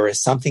that there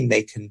is something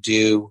they can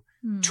do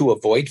to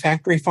avoid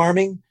factory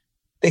farming,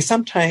 they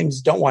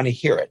sometimes don't want to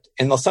hear it.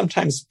 And they'll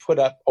sometimes put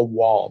up a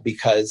wall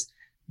because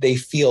they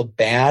feel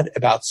bad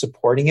about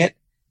supporting it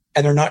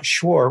and they're not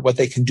sure what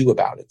they can do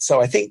about it.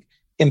 So I think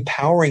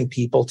empowering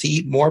people to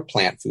eat more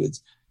plant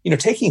foods,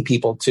 taking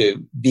people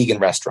to vegan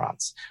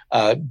restaurants,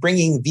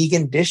 bringing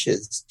vegan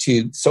dishes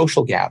to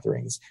social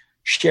gatherings,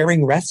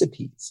 sharing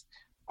recipes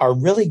are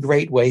really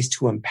great ways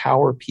to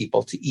empower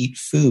people to eat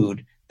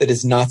food that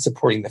is not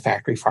supporting the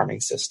factory farming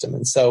system.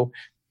 And so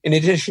in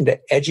addition to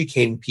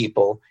educating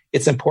people,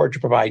 it's important to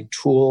provide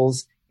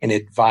tools and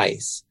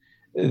advice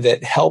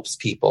that helps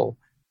people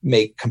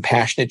make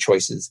compassionate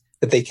choices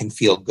that they can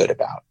feel good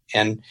about.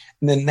 And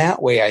then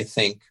that way, I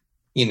think,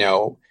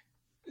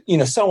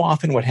 so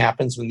often what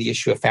happens when the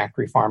issue of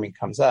factory farming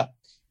comes up,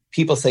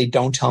 people say,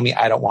 don't tell me,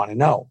 I don't want to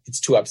know. It's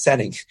too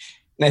upsetting.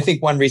 And I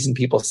think one reason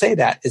people say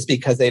that is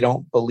because they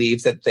don't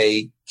believe that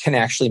they can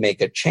actually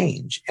make a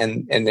change.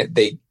 And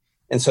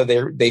so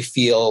they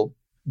feel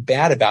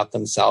bad about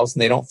themselves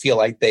and they don't feel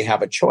like they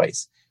have a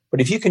choice. But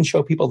if you can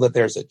show people that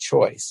there's a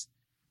choice,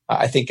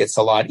 I think it's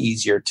a lot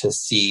easier to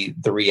see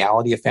the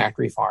reality of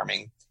factory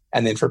farming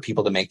and then for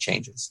people to make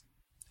changes.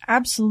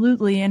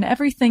 Absolutely. And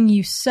everything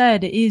you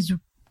said is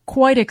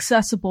quite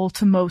accessible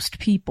to most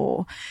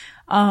people.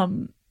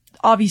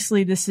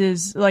 Obviously, this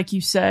is, like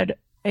you said,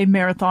 a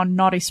marathon,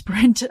 not a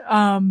sprint.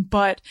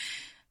 But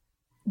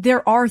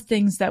there are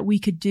things that we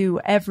could do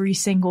every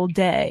single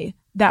day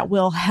that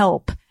will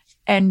help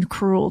end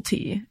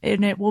cruelty.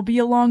 And it will be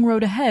a long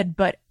road ahead,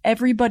 but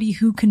everybody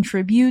who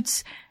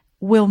contributes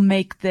will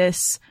make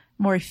this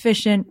more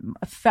efficient,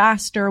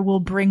 faster, will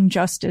bring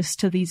justice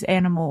to these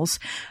animals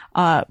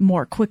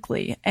more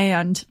quickly.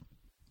 And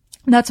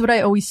that's what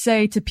I always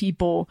say to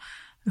people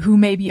who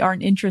maybe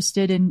aren't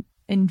interested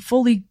in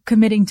fully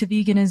committing to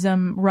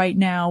veganism right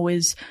now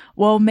is,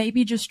 well,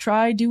 maybe just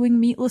try doing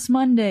meatless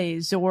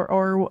Mondays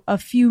or a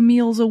few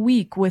meals a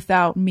week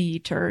without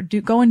meat, or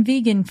going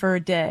vegan for a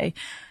day,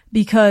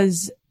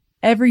 because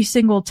every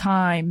single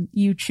time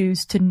you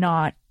choose to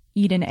not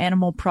eat an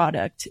animal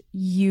product,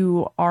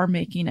 you are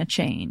making a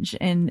change.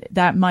 And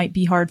that might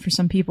be hard for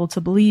some people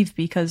to believe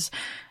because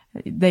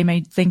they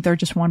may think they're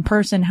just one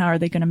person. How are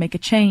they going to make a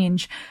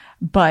change?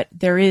 But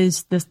there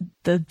is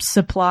the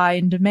supply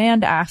and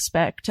demand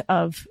aspect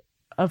of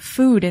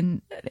food.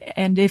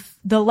 And if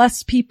the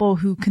less people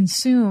who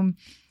consume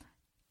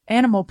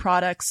animal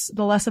products,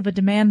 the less of a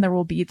demand there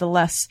will be, the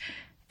less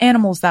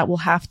animals that will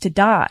have to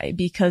die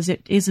because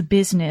it is a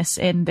business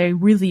and they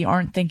really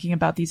aren't thinking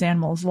about these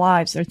animals'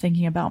 lives. They're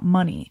thinking about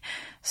money.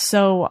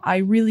 So I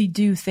really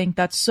do think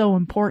that's so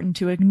important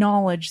to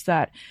acknowledge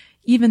that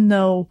even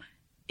though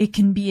it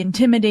can be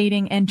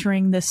intimidating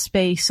entering this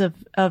space of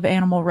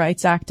animal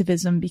rights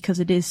activism because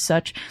it is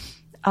such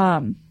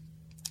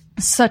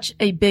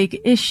a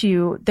big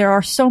issue, there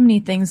are so many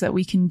things that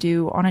we can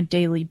do on a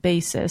daily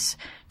basis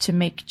to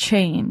make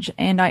change.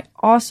 And I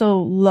also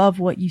love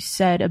what you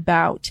said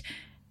about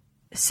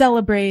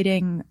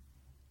celebrating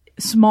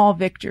small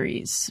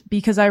victories,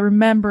 because I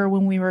remember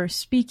when we were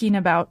speaking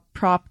about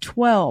Prop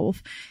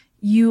 12,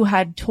 you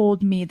had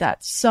told me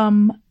that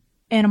some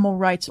animal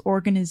rights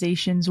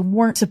organizations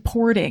weren't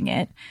supporting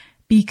it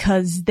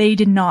because they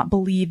did not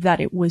believe that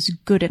it was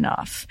good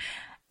enough.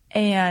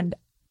 And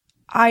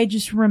I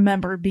just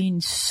remember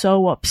being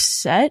so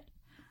upset,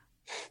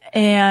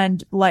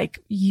 and like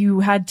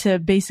you had to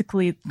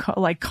basically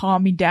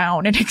calm me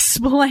down and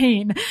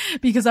explain,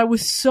 because I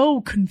was so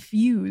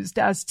confused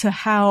as to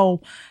how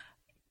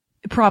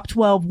Prop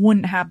 12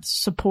 wouldn't have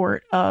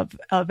support of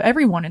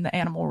everyone in the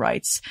animal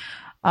rights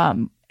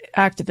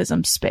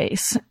activism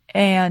space.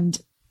 And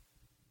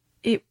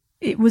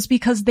it was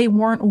because they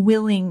weren't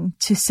willing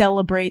to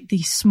celebrate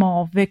these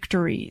small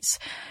victories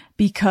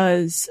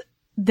because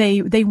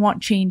they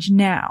want change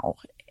now.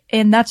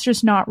 And that's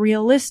just not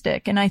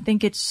realistic. And I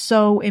think it's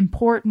so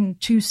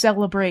important to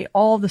celebrate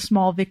all the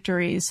small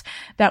victories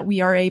that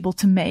we are able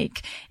to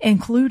make,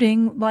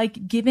 including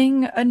like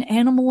giving an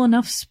animal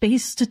enough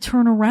space to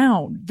turn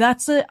around.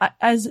 That's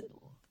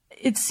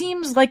it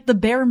seems like the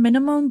bare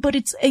minimum, but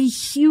it's a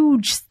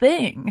huge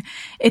thing.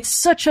 It's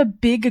such a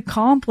big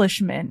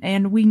accomplishment,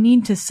 and we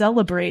need to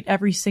celebrate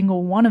every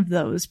single one of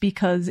those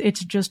because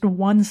it's just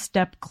one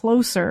step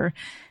closer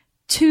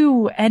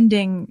to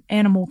ending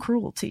animal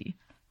cruelty.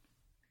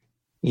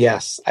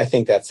 Yes, I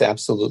think that's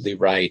absolutely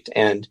right.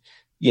 And,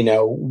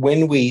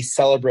 when we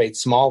celebrate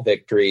small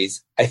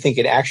victories, I think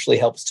it actually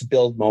helps to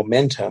build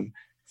momentum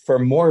for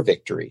more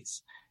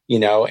victories,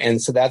 and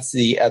so that's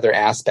the other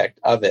aspect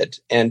of it.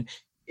 And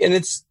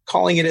it's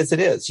calling it as it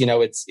is,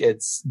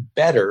 it's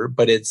better,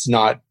 but it's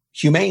not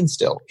humane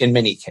still in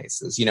many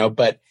cases,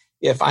 but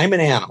if I'm an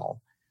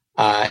animal,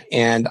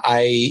 and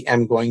I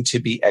am going to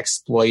be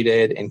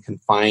exploited and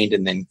confined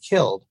and then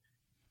killed,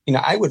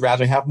 I would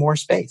rather have more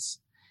space.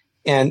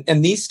 And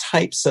these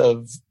types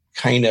of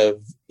kind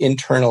of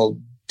internal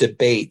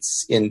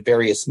debates in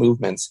various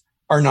movements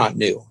are not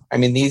new. I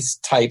mean, these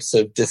types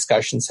of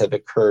discussions have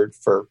occurred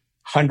for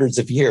hundreds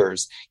of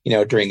years,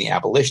 during the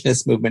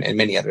abolitionist movement and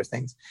many other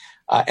things.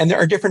 And there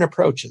are different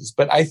approaches,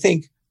 but I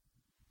think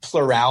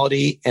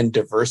plurality and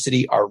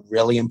diversity are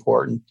really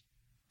important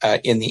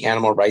in the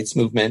animal rights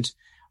movement.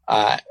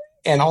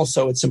 And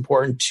also it's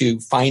important to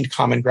find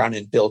common ground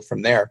and build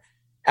from there,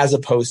 as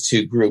opposed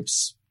to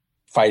groups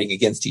fighting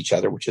against each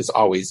other, which is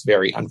always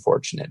very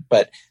unfortunate.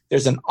 But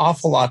there's an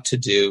awful lot to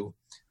do.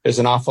 There's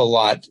an awful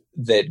lot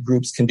that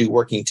groups can do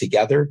working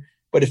together.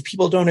 But if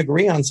people don't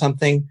agree on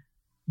something,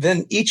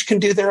 then each can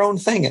do their own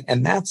thing,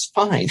 and that's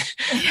fine.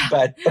 Yeah.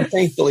 But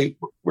thankfully,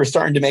 we're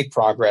starting to make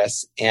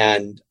progress,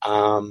 and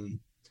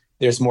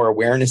there's more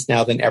awareness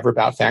now than ever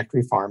about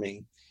factory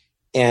farming.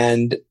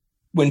 And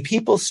when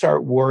people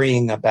start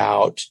worrying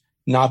about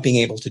not being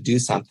able to do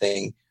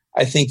something,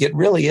 I think it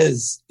really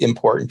is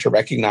important to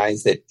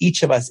recognize that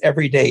each of us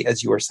every day,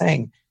 as you were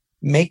saying,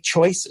 make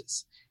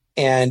choices.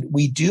 And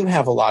we do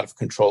have a lot of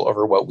control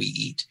over what we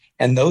eat.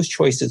 And those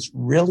choices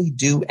really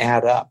do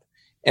add up.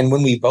 And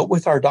when we vote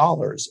with our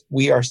dollars,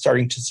 we are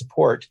starting to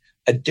support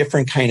a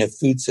different kind of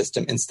food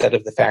system instead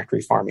of the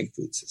factory farming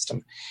food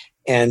system.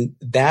 And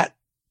that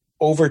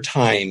over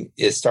time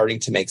is starting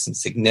to make some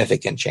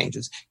significant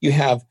changes. You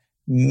have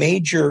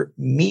major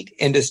meat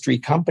industry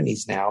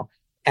companies now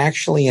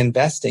actually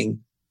investing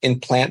in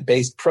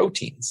plant-based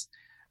proteins,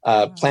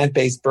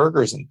 plant-based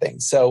burgers and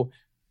things. So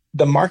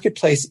the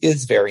marketplace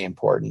is very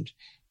important.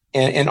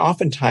 And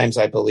oftentimes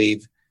I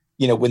believe,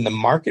 when the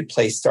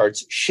marketplace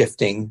starts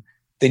shifting,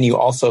 then you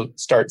also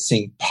start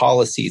seeing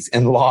policies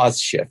and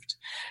laws shift.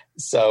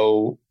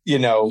 So,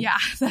 Yeah,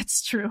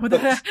 that's true.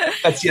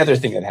 That's the other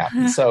thing that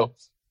happens. So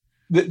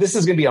this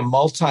is going to be a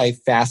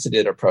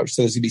multifaceted approach.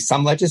 So there's going to be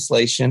some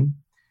legislation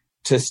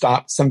to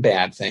stop some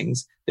bad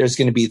things. There's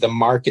going to be the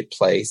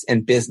marketplace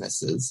and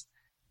businesses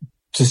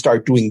to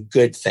start doing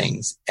good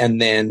things.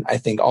 And then I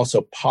think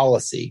also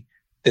policy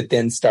that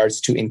then starts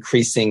to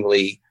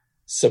increasingly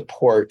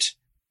support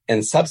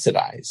and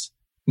subsidize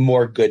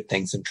more good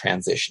things and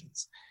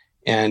transitions.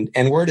 And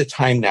we're at a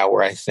time now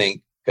where I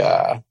think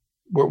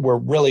we're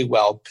really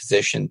well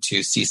positioned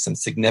to see some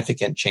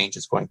significant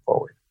changes going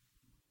forward.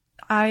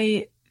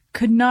 I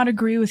could not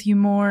agree with you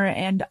more,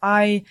 and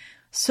I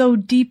so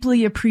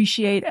deeply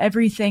appreciate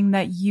everything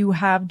that you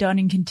have done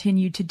and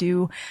continue to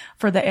do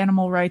for the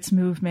animal rights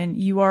movement.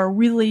 You are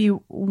really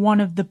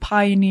one of the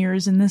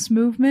pioneers in this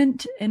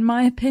movement, in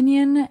my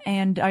opinion,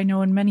 and I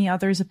know in many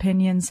others'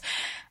 opinions.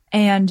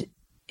 And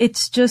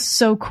it's just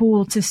so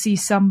cool to see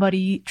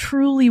somebody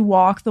truly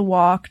walk the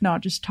walk,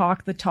 not just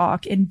talk the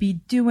talk, and be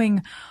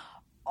doing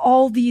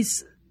all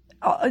these,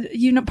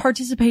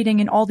 participating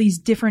in all these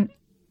different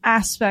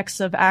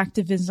aspects of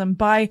activism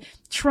by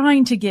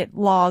trying to get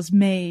laws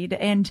made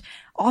and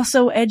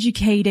also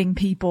educating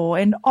people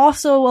and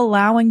also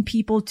allowing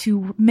people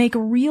to make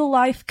real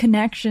life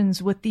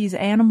connections with these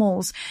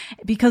animals.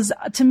 Because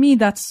to me,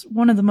 that's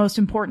one of the most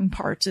important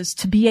parts, is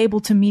to be able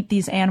to meet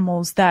these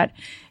animals that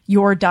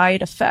your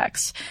diet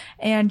affects.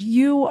 And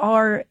you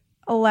are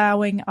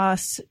allowing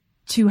us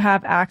to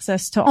have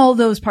access to all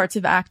those parts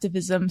of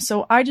activism.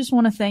 So I just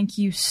want to thank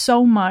you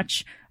so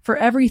much for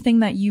everything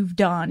that you've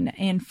done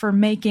and for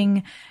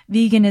making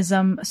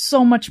veganism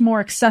so much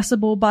more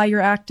accessible by your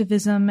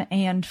activism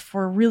and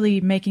for really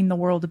making the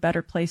world a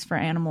better place for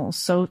animals.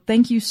 So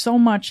thank you so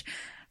much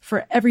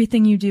for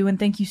everything you do. And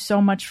thank you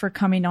so much for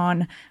coming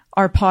on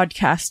our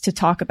podcast to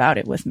talk about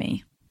it with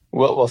me.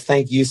 Well,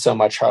 thank you so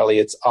much, Harley.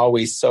 It's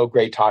always so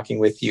great talking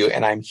with you.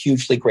 And I'm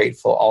hugely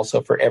grateful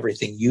also for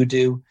everything you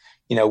do.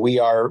 We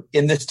are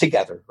in this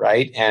together,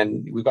 right?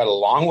 And we've got a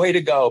long way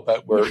to go,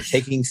 but we're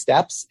taking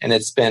steps, and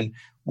it's been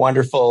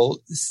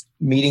wonderful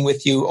meeting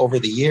with you over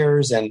the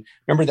years. And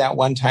remember that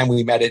one time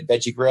we met at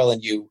Veggie Grill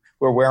and you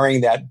were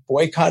wearing that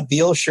Boycott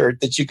Veal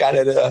shirt that you got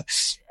at a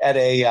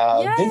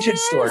vintage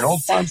store, an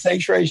old Farm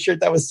Sanctuary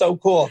shirt. That was so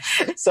cool.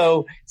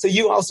 So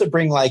you also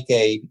bring like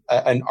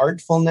an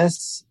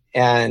artfulness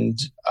and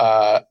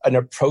an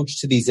approach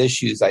to these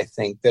issues, I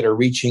think, that are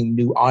reaching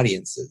new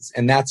audiences.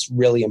 And that's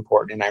really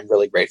important. And I'm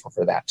really grateful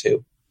for that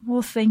too.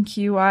 Well, thank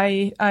you.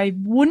 I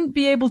wouldn't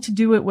be able to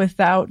do it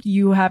without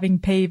you having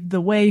paved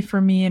the way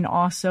for me and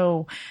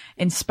also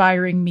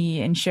inspiring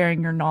me and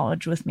sharing your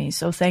knowledge with me.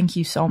 So thank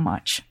you so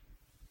much.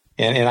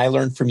 And I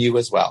learned from you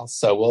as well.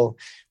 So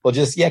we'll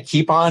just,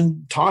 keep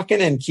on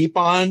talking and keep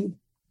on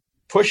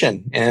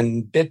pushing.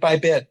 And bit by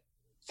bit,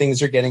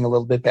 things are getting a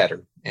little bit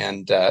better.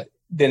 And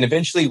then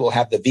eventually we'll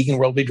have the vegan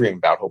world we dream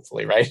about,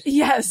 hopefully, right?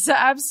 Yes,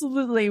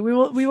 absolutely. We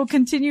will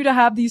continue to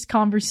have these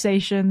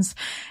conversations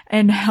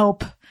and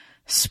help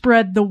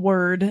spread the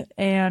word.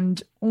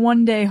 And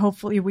one day,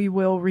 hopefully, we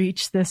will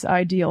reach this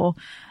ideal,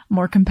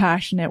 more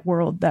compassionate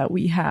world that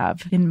we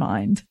have in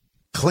mind.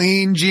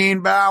 Clean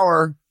Gene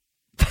Bauer.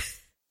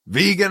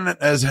 Vegan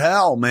as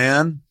hell,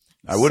 man.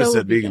 I would have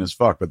said vegan as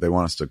fuck, but they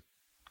want us to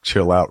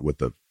chill out with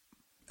the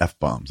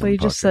F-bombs. But you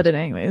just said it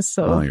anyways,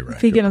 so you're right.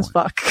 Vegan as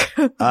fuck.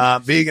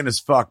 Vegan as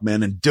fuck,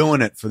 man, and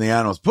doing it for the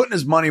animals. Putting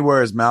his money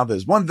where his mouth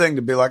is. One thing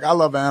to be like, I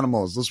love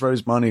animals. Let's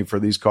raise money for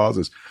these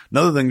causes.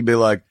 Another thing to be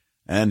like,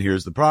 and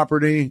here's the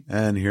property,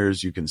 and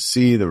you can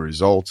see the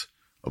result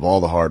of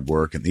all the hard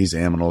work, and these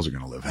animals are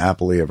going to live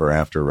happily ever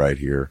after right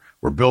here.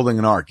 We're building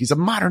an ark. He's a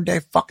modern day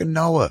fucking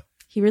Noah.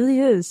 He really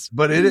is.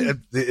 But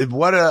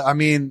what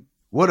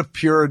a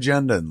pure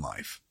agenda in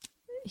life.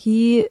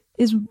 He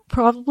is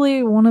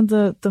probably one of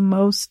the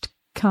most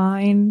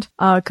kind,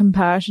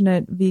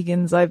 compassionate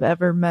vegans I've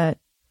ever met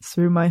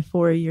through my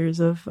 4 years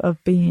of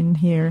being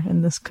here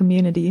in this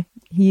community.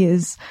 He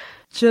is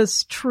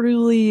just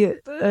truly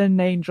an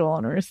angel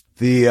on earth.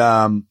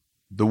 The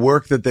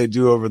work that they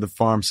do over the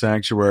Farm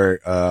Sanctuary,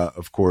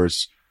 of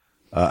course,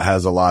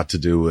 has a lot to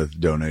do with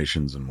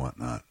donations and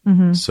whatnot.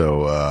 Mm-hmm.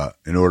 So,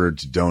 in order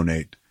to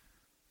donate,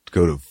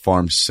 go to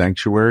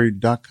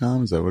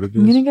farmsanctuary.com. Is that what it is?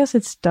 I'm going to guess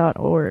it's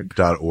 .org.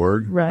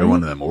 .org? Right. They're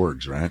one of them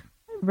orgs, right?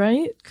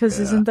 Right? Because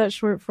isn't that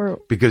short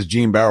for... Because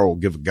Gene Bauer will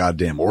give a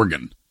goddamn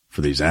organ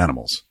for these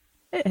animals.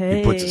 Hey.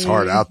 He puts his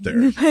heart out there.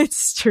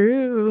 It's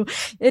true.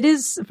 It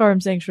is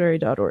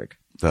farmsanctuary.org.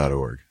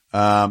 .org.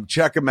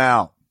 Check them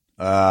out.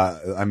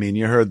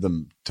 You heard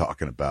them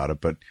talking about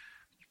it, but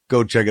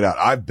go check it out.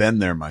 I've been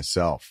there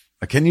myself.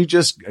 Are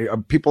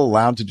people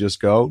allowed to just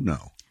go?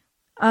 No.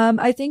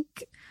 I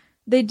think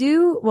they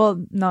do.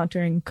 Well, not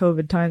during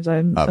COVID times,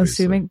 I'm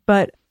assuming,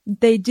 but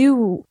they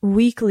do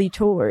weekly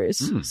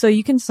tours. So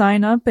you can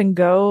sign up and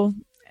go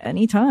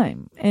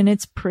anytime. And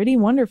it's pretty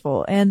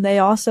wonderful. And they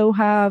also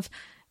have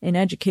an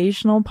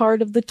educational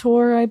part of the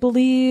tour, I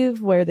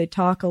believe, where they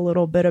talk a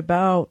little bit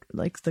about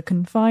like the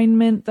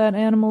confinement that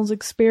animals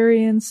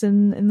experience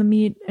in the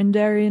meat and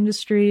dairy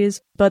industries.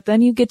 But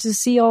then you get to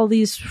see all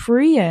these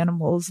free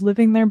animals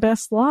living their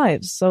best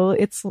lives. So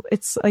it's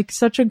like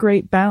such a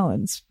great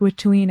balance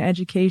between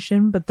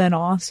education, but then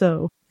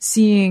also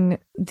seeing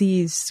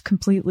these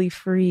completely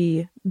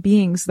free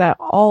beings that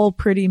all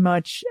pretty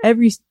much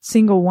every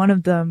single one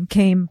of them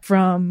came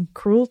from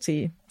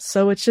cruelty.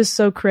 So it's just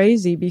so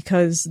crazy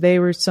because they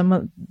were some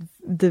of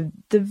the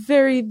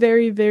very,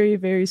 very, very,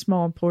 very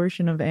small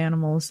portion of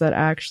animals that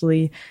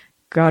actually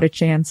got a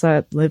chance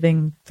at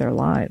living their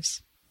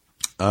lives.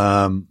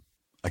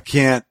 I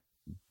can't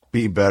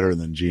be better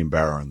than Gene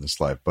Bauer in this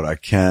life, but I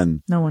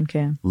can. No one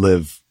can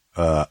live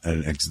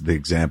the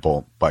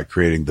example by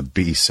creating the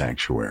bee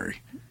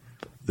sanctuary.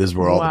 This is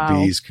where all the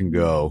bees can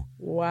go.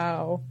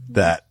 Wow.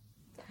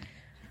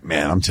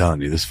 Man, I'm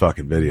telling you, this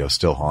fucking video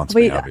still haunts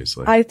me,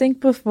 obviously. I think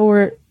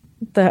before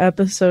the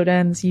episode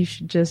ends, you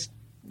should just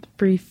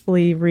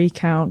briefly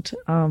recount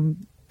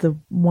the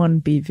one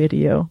bee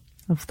video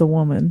of the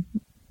woman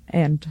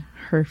and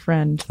her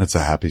friend. That's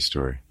a happy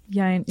story.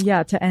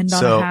 Yeah, to end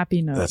on a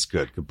happy note. That's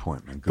good. Good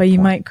point, man. Good but you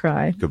point. might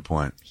cry. Good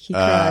point. He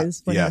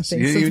cries when yes, he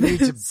thinks you of need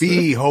to this.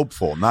 be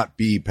hopeful, not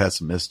be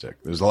pessimistic.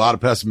 There's a lot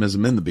of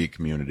pessimism in the bee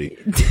community,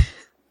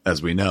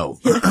 as we know.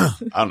 I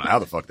don't know how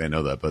the fuck they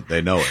know that, but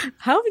they know it.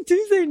 How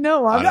do they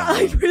know? I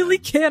don't know, really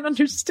can't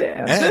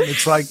understand. And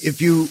it's like, if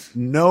you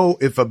know,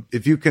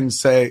 if you can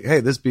say,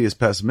 hey, this bee is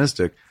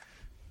pessimistic,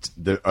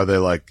 are they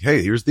like,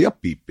 hey, here's the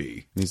upbeat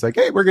bee? And he's like,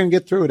 hey, we're going to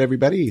get through it,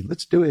 everybody.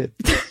 Let's do it.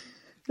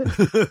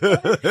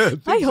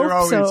 I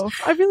hope so.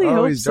 I really hope so.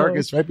 Always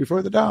darkest right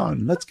before the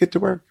dawn. Let's get to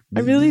work. I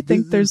really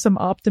think there's some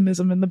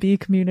optimism in the bee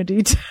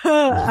community to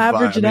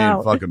average it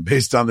out. Fucking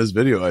based on this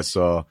video I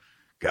saw,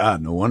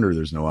 God, no wonder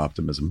there's no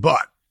optimism.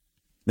 But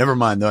never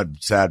mind that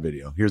sad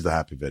video. Here's the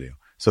happy video.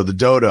 So the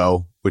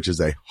Dodo, which is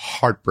a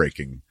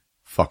heartbreaking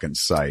fucking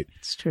site.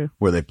 It's true.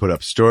 Where they put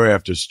up story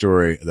after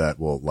story that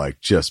will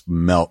like just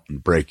melt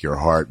and break your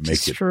heart,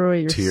 make destroy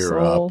you your tear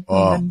soul, up.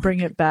 Oh, and then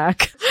bring it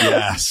back.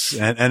 Yes.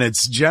 And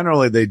it's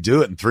generally, they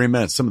do it in 3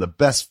 minutes. Some of the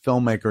best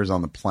filmmakers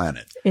on the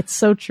planet. It's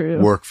so true.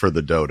 Work for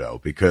the Dodo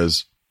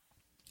because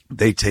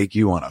they take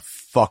you on a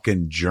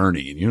fucking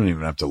journey and you don't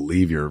even have to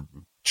leave your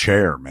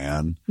chair,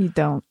 man. You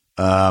don't.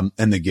 And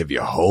they give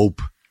you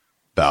hope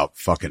about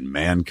fucking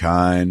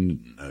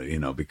mankind,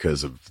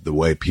 because of the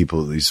way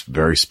these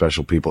very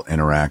special people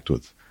interact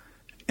with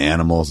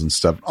animals and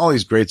stuff. All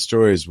these great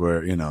stories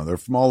where, they're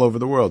from all over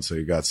the world. So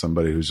you got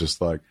somebody who's just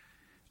like,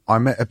 I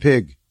met a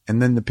pig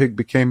and then the pig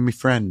became my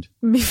friend.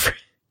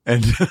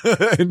 And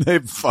they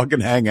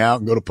fucking hang out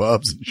and go to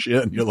pubs and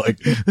shit. And you're like,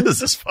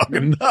 this is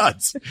fucking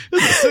nuts.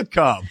 This is a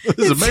sitcom.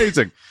 This is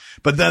amazing.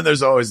 But then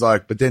there's always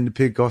like, but then the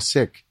pig got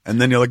sick. And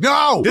then you're like,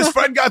 no, his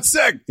friend got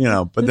sick.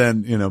 But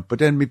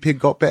then my pig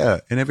got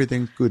better and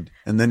everything's good.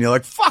 And then you're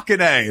like, fucking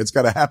A, it's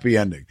got a happy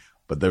ending.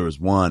 But there was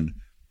one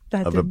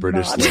that of a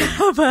British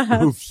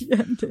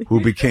lady who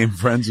became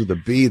friends with a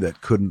bee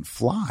that couldn't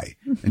fly.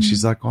 And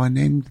she's like, I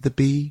named the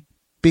bee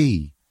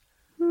Bee.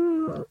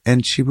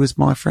 And she was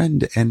my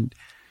friend and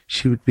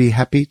she would be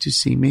happy to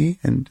see me.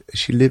 And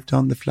she lived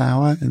on the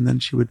flower and then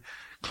she would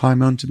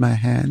climb onto my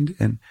hand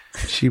and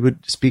she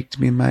would speak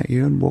to me in my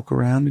ear and walk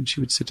around and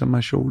she would sit on my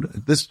shoulder.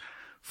 This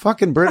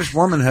fucking British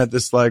woman had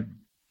this like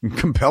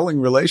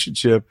compelling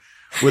relationship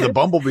with a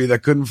bumblebee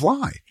that couldn't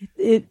fly.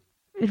 It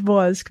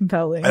was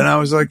compelling. And I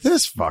was like,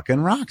 this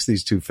fucking rocks.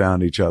 These two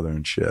found each other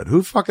and shit.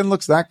 Who fucking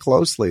looks that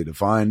closely to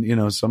find,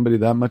 somebody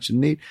that much in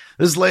need?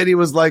 This lady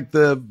was like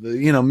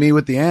me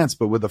with the ants,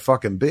 but with a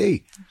fucking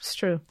bee. It's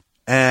true.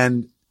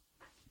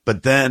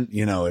 But then,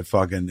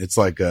 it's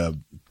like a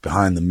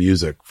behind the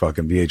music,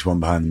 fucking VH1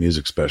 behind the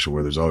music special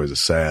where there's always a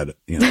sad,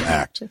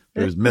 act.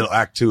 There's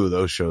act 2 of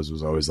those shows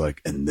was always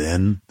like, and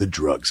then the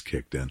drugs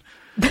kicked in.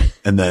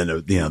 And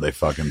then, they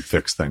fucking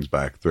fixed things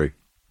back 3.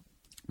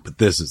 But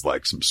this is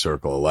like some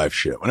circle of life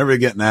shit. Whenever you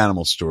get in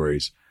animal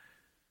stories,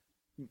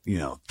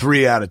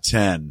 3 out of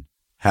 10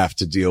 have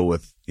to deal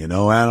with,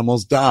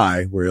 animals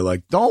die where you're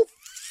like, don't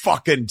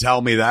fucking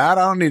tell me that.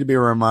 I don't need to be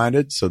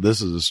reminded. So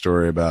this is a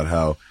story about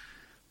how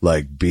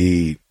like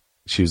bee,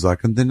 she was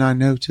like, and then I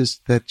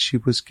noticed that she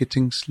was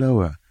getting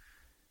slower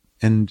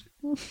and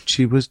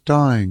she was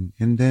dying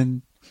and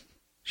then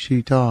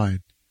she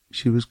died.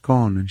 She was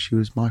gone and she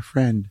was my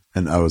friend.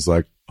 And I was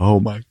like, oh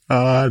my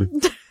God.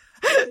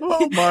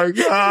 Oh my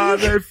God.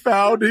 They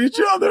found each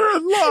other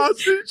and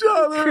lost each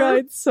other. He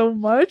cried so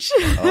much.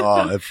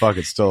 Oh, it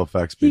fucking still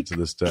affects me to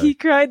this day. He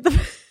cried.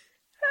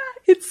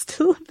 It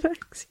still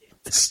affects you.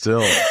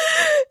 Still.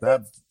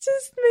 That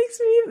just makes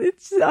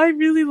me, I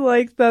really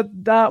like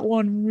that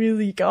one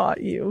really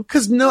got you.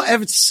 Cause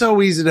it's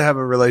so easy to have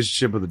a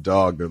relationship with a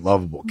dog. They're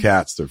lovable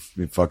cats.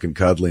 They're fucking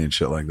cuddly and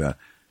shit like that.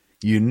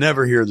 You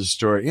never hear the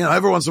story.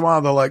 Every once in a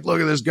while they're like,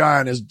 look at this guy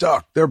and his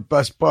duck. They're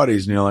best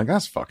buddies. And you're like,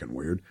 that's fucking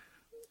weird.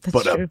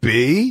 But true. A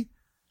bee?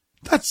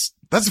 That's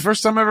the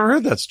first time I've ever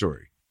heard that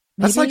story.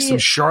 That's like some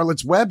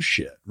Charlotte's Web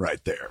shit right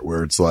there,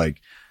 where it's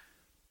like,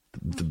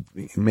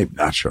 maybe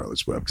not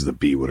Charlotte's Web, because the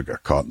bee would have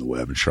got caught in the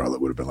web and Charlotte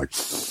would have been like,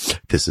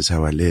 this is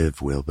how I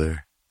live,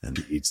 Wilbur. And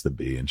he eats the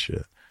bee and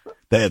shit.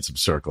 They had some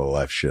circle of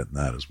life shit in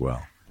that as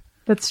well.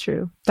 That's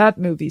true. That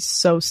movie's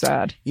so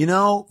sad.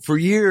 For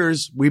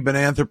years, we've been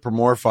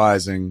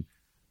anthropomorphizing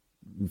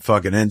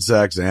fucking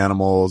insects,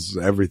 animals,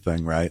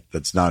 everything, right?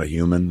 That's not a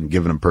human, and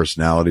giving them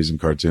personalities in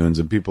cartoons.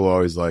 And people are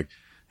always like,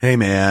 hey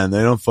man,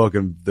 they're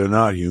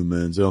not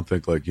humans. They don't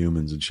think like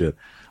humans and shit.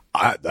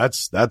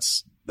 That's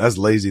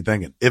lazy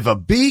thinking. If a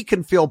bee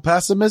can feel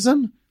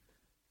pessimism,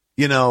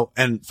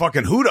 and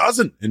fucking who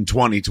doesn't in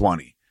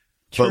 2020?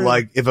 True. But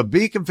like, if a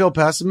bee can feel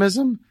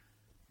pessimism,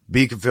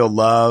 bee can feel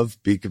love,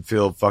 bee can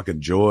feel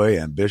fucking joy,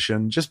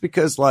 ambition, just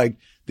because like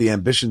the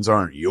ambitions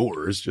aren't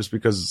yours, just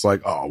because it's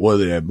like, oh, what are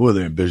they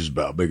ambitious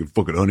about? Making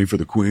fucking honey for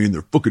the queen.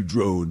 They're fucking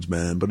drones,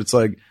 man. But it's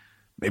like,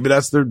 maybe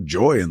that's their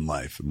joy in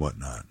life and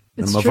whatnot.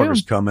 It's and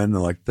motherfuckers true. come in and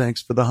they're like,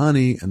 thanks for the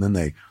honey. And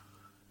then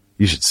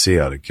you should see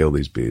how to kill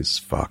these bees.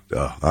 Fucked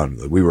up.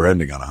 We were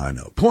ending on a high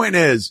note. Point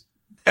is,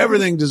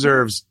 Everything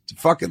deserves to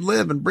fucking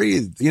live and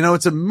breathe. You know,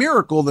 it's a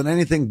miracle that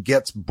anything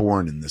gets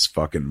born in this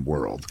fucking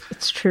world.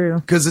 It's true.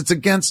 Because it's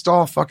against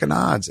all fucking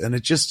odds. And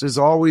it just is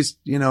always,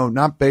 you know,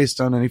 not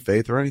based on any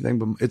faith or anything,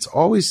 but it's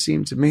always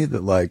seemed to me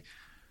that, like,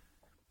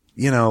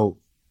 you know,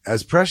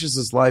 as precious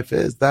as life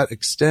is, that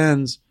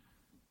extends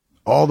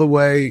all the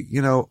way,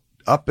 you know,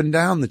 up and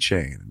down the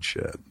chain and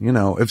shit. You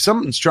know, if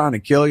something's trying to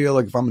kill you,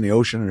 like if I'm in the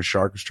ocean and a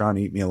shark is trying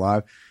to eat me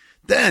alive,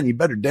 then you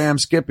better damn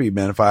skippy,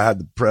 man. If I had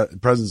the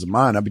presence of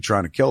mind, I'd be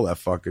trying to kill that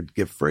fucker to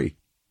get free.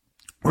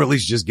 Or at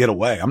least just get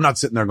away. I'm not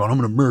sitting there going, I'm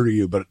going to murder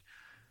you. But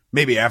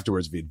maybe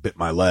afterwards, if he'd bit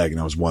my leg and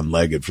I was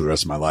one-legged for the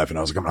rest of my life and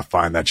I was like, I'm going to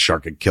find that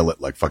shark and kill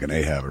it like fucking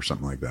Ahab or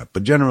something like that.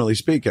 But generally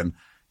speaking,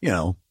 you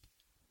know,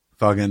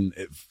 fucking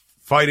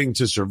fighting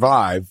to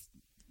survive,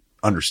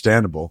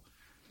 understandable.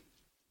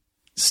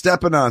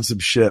 Stepping on some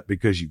shit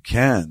because you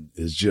can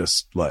is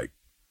just like,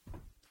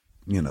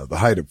 you know, the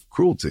height of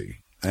cruelty.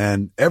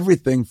 And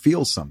everything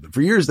feels something. For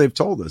years, they've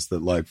told us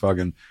that, like,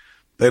 fucking,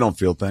 they don't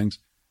feel things.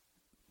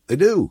 They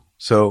do.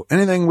 So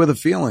anything with a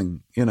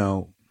feeling, you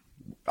know,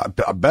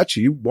 I bet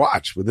you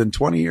watch. Within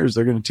 20 years,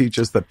 they're going to teach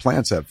us that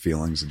plants have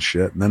feelings and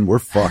shit. And then we're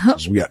fucked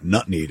because we got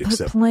nothing to eat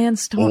except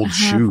plants don't old have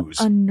shoes.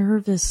 A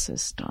nervous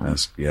system.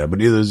 Yeah, but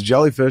neither is a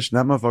jellyfish, and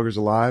that motherfucker's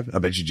alive. I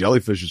bet you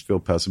jellyfishes feel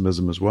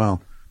pessimism as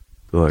well.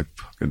 They're like,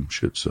 fucking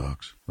shit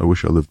sucks. I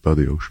wish I lived by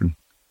the ocean.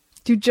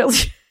 Dude,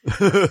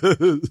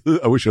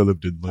 I wish I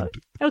lived in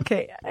London.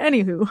 Okay,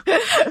 anywho.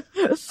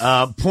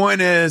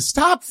 Point is,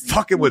 stop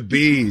fucking with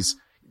bees.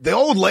 The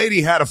old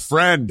lady had a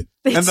friend,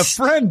 and the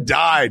friend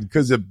died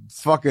because of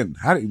fucking,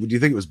 do you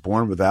think it was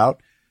born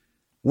without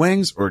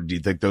wings, or do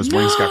you think those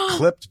wings got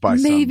clipped by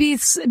maybe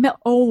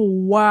oh,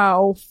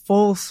 wow,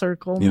 full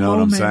circle You know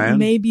moment. what I'm saying?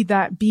 Maybe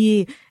that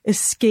bee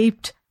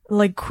escaped,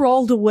 like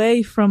crawled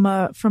away from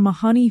a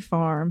honey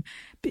farm,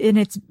 and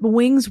its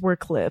wings were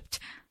clipped,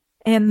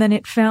 and then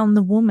it found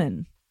the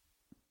woman.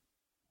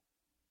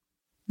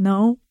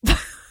 No?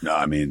 No,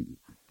 I mean,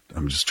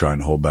 I'm just trying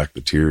to hold back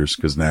the tears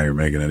because now you're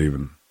making it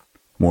even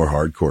more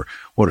hardcore.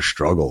 What a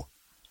struggle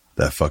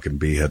that fucking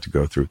bee had to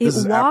go through. This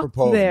is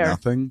apropos of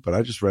nothing, but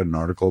I just read an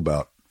article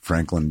about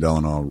Franklin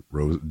Delano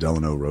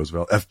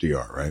Roosevelt,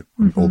 FDR, right?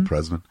 Old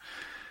president.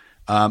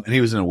 And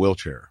he was in a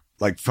wheelchair.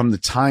 Like, from the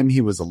time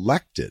he was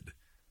elected,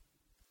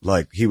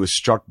 like, he was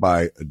struck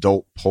by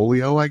adult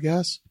polio, I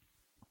guess.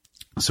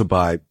 So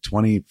by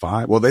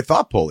 25, well, they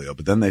thought polio,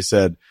 but then they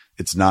said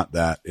it's not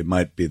that. It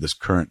might be this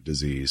current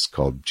disease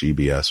called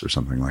GBS or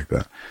something like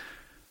that.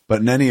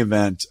 But in any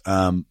event,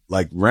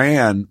 like,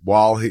 ran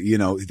while he, you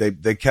know,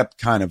 they kept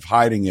kind of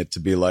hiding it to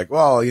be like,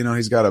 well, you know,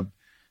 he's got a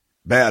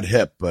bad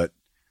hip, but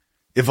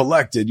if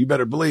elected, you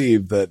better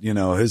believe that, you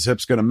know, his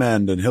hip's going to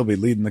mend and he'll be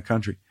leading the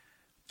country.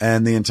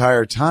 And the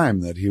entire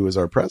time that he was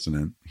our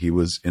president, he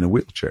was in a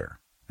wheelchair,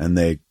 and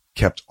they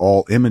kept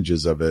all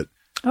images of it.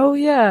 Oh,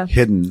 yeah.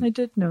 Hidden. I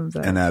did know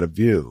that. And out of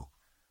view.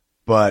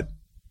 But,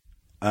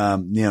 you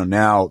know,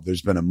 now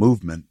there's been a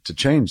movement to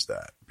change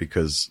that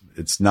because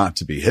it's not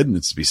to be hidden.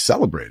 It's to be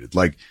celebrated.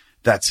 Like,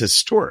 that's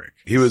historic.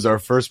 He was our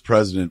first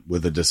president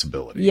with a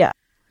disability. Yeah.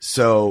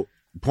 So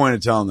the point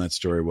of telling that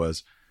story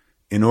was,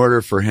 in order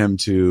for him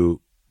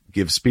to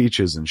give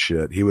speeches and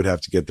shit, he would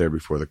have to get there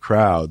before the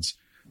crowds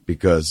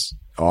because,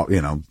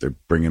 you know, they're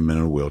bringing him in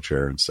a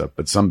wheelchair and stuff.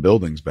 But some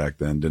buildings back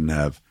then didn't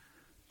have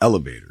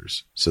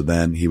elevators. So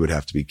then he would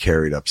have to be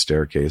carried up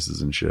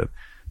staircases and shit.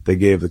 They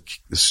gave the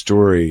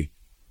story,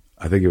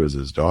 I think it was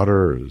his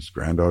daughter or his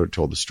granddaughter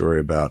told the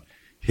story about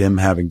him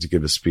having to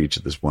give a speech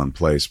at this one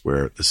place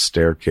where the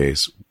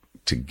staircase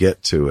to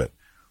get to it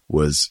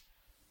was,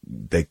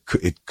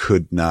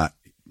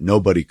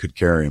 nobody could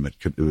carry him.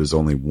 It was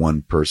only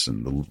one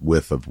person, the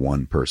width of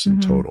one person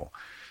total.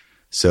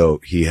 So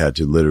he had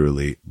to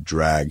literally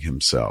drag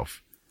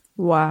himself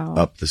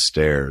up the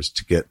stairs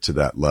to get to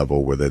that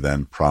level where they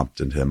then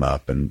prompted him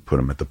up and put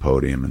him at the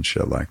podium and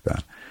shit like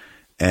that.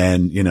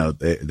 And, you know,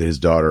 his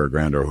daughter or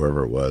granddaughter,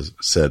 whoever it was,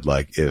 said,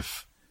 like,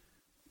 if,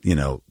 you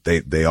know,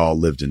 they all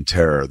lived in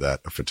terror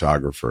that a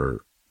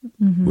photographer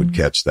would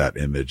catch that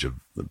image of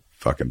the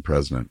fucking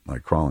president,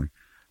 like, crawling.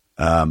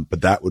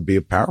 But that would be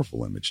a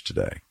powerful image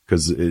today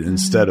because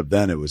instead of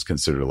then it was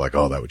considered like,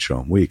 oh, that would show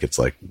him weak. It's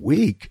like,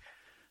 weak?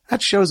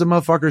 That shows a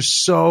motherfucker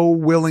so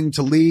willing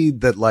to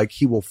lead that, like,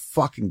 he will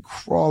fucking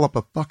crawl up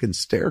a fucking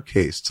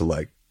staircase to,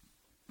 like,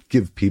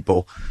 give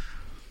people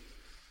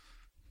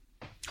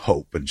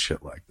hope and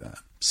shit like that.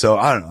 So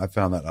I don't know. I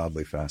found that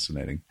oddly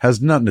fascinating.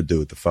 Has nothing to do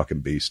with the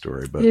fucking bee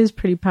story, but it is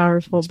pretty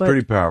powerful. It's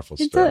pretty powerful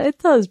stuff. It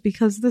does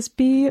because this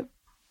bee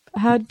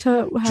had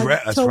to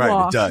That's right.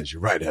 walk. It does.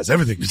 You're right. It has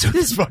everything to do with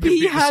this fucking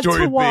bee bee. had The story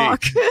to of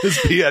walk. bee.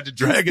 This bee had to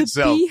drag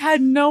itself. The bee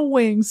had no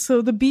wings,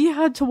 so the bee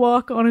had to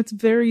walk on its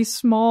very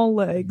small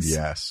legs.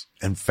 Yes,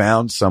 and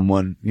found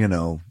someone, you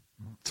know,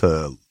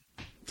 to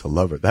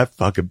love her. That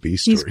fucking bee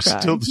story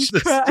still to this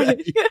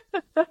day.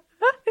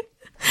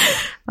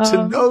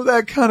 To know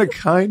that kind of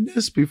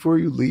kindness before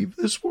you leave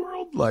this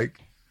world, like,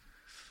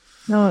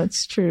 no,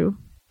 it's true.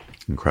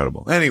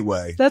 Incredible.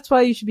 Anyway, that's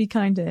why you should be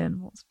kind to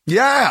animals.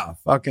 Yeah,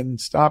 fucking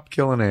stop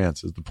killing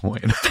ants is the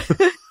point.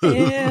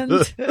 And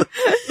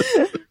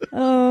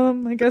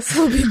I guess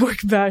I'll be more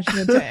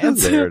compassionate to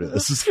answer. There it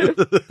is.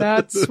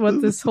 That's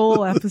what this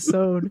whole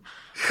episode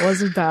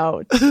was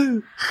about.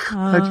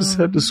 I just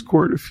had to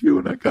squirt a few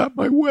and I got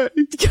my way.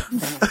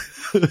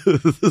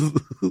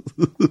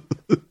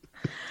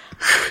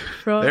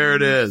 There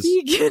it is.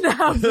 Vegan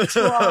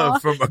abattoir.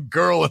 From a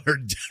girl and her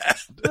dad.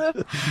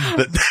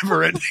 The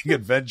never-ending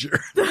adventure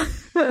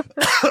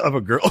of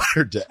a girl and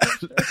her dad.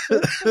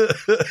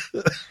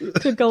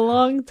 Took a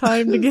long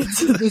time to get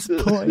to this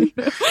point.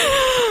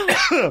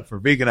 For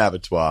Vegan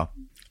Abattoir,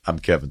 I'm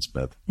Kevin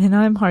Smith. And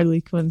I'm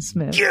Harley Quinn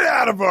Smith. Get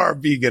out of our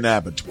vegan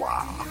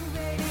abattoir.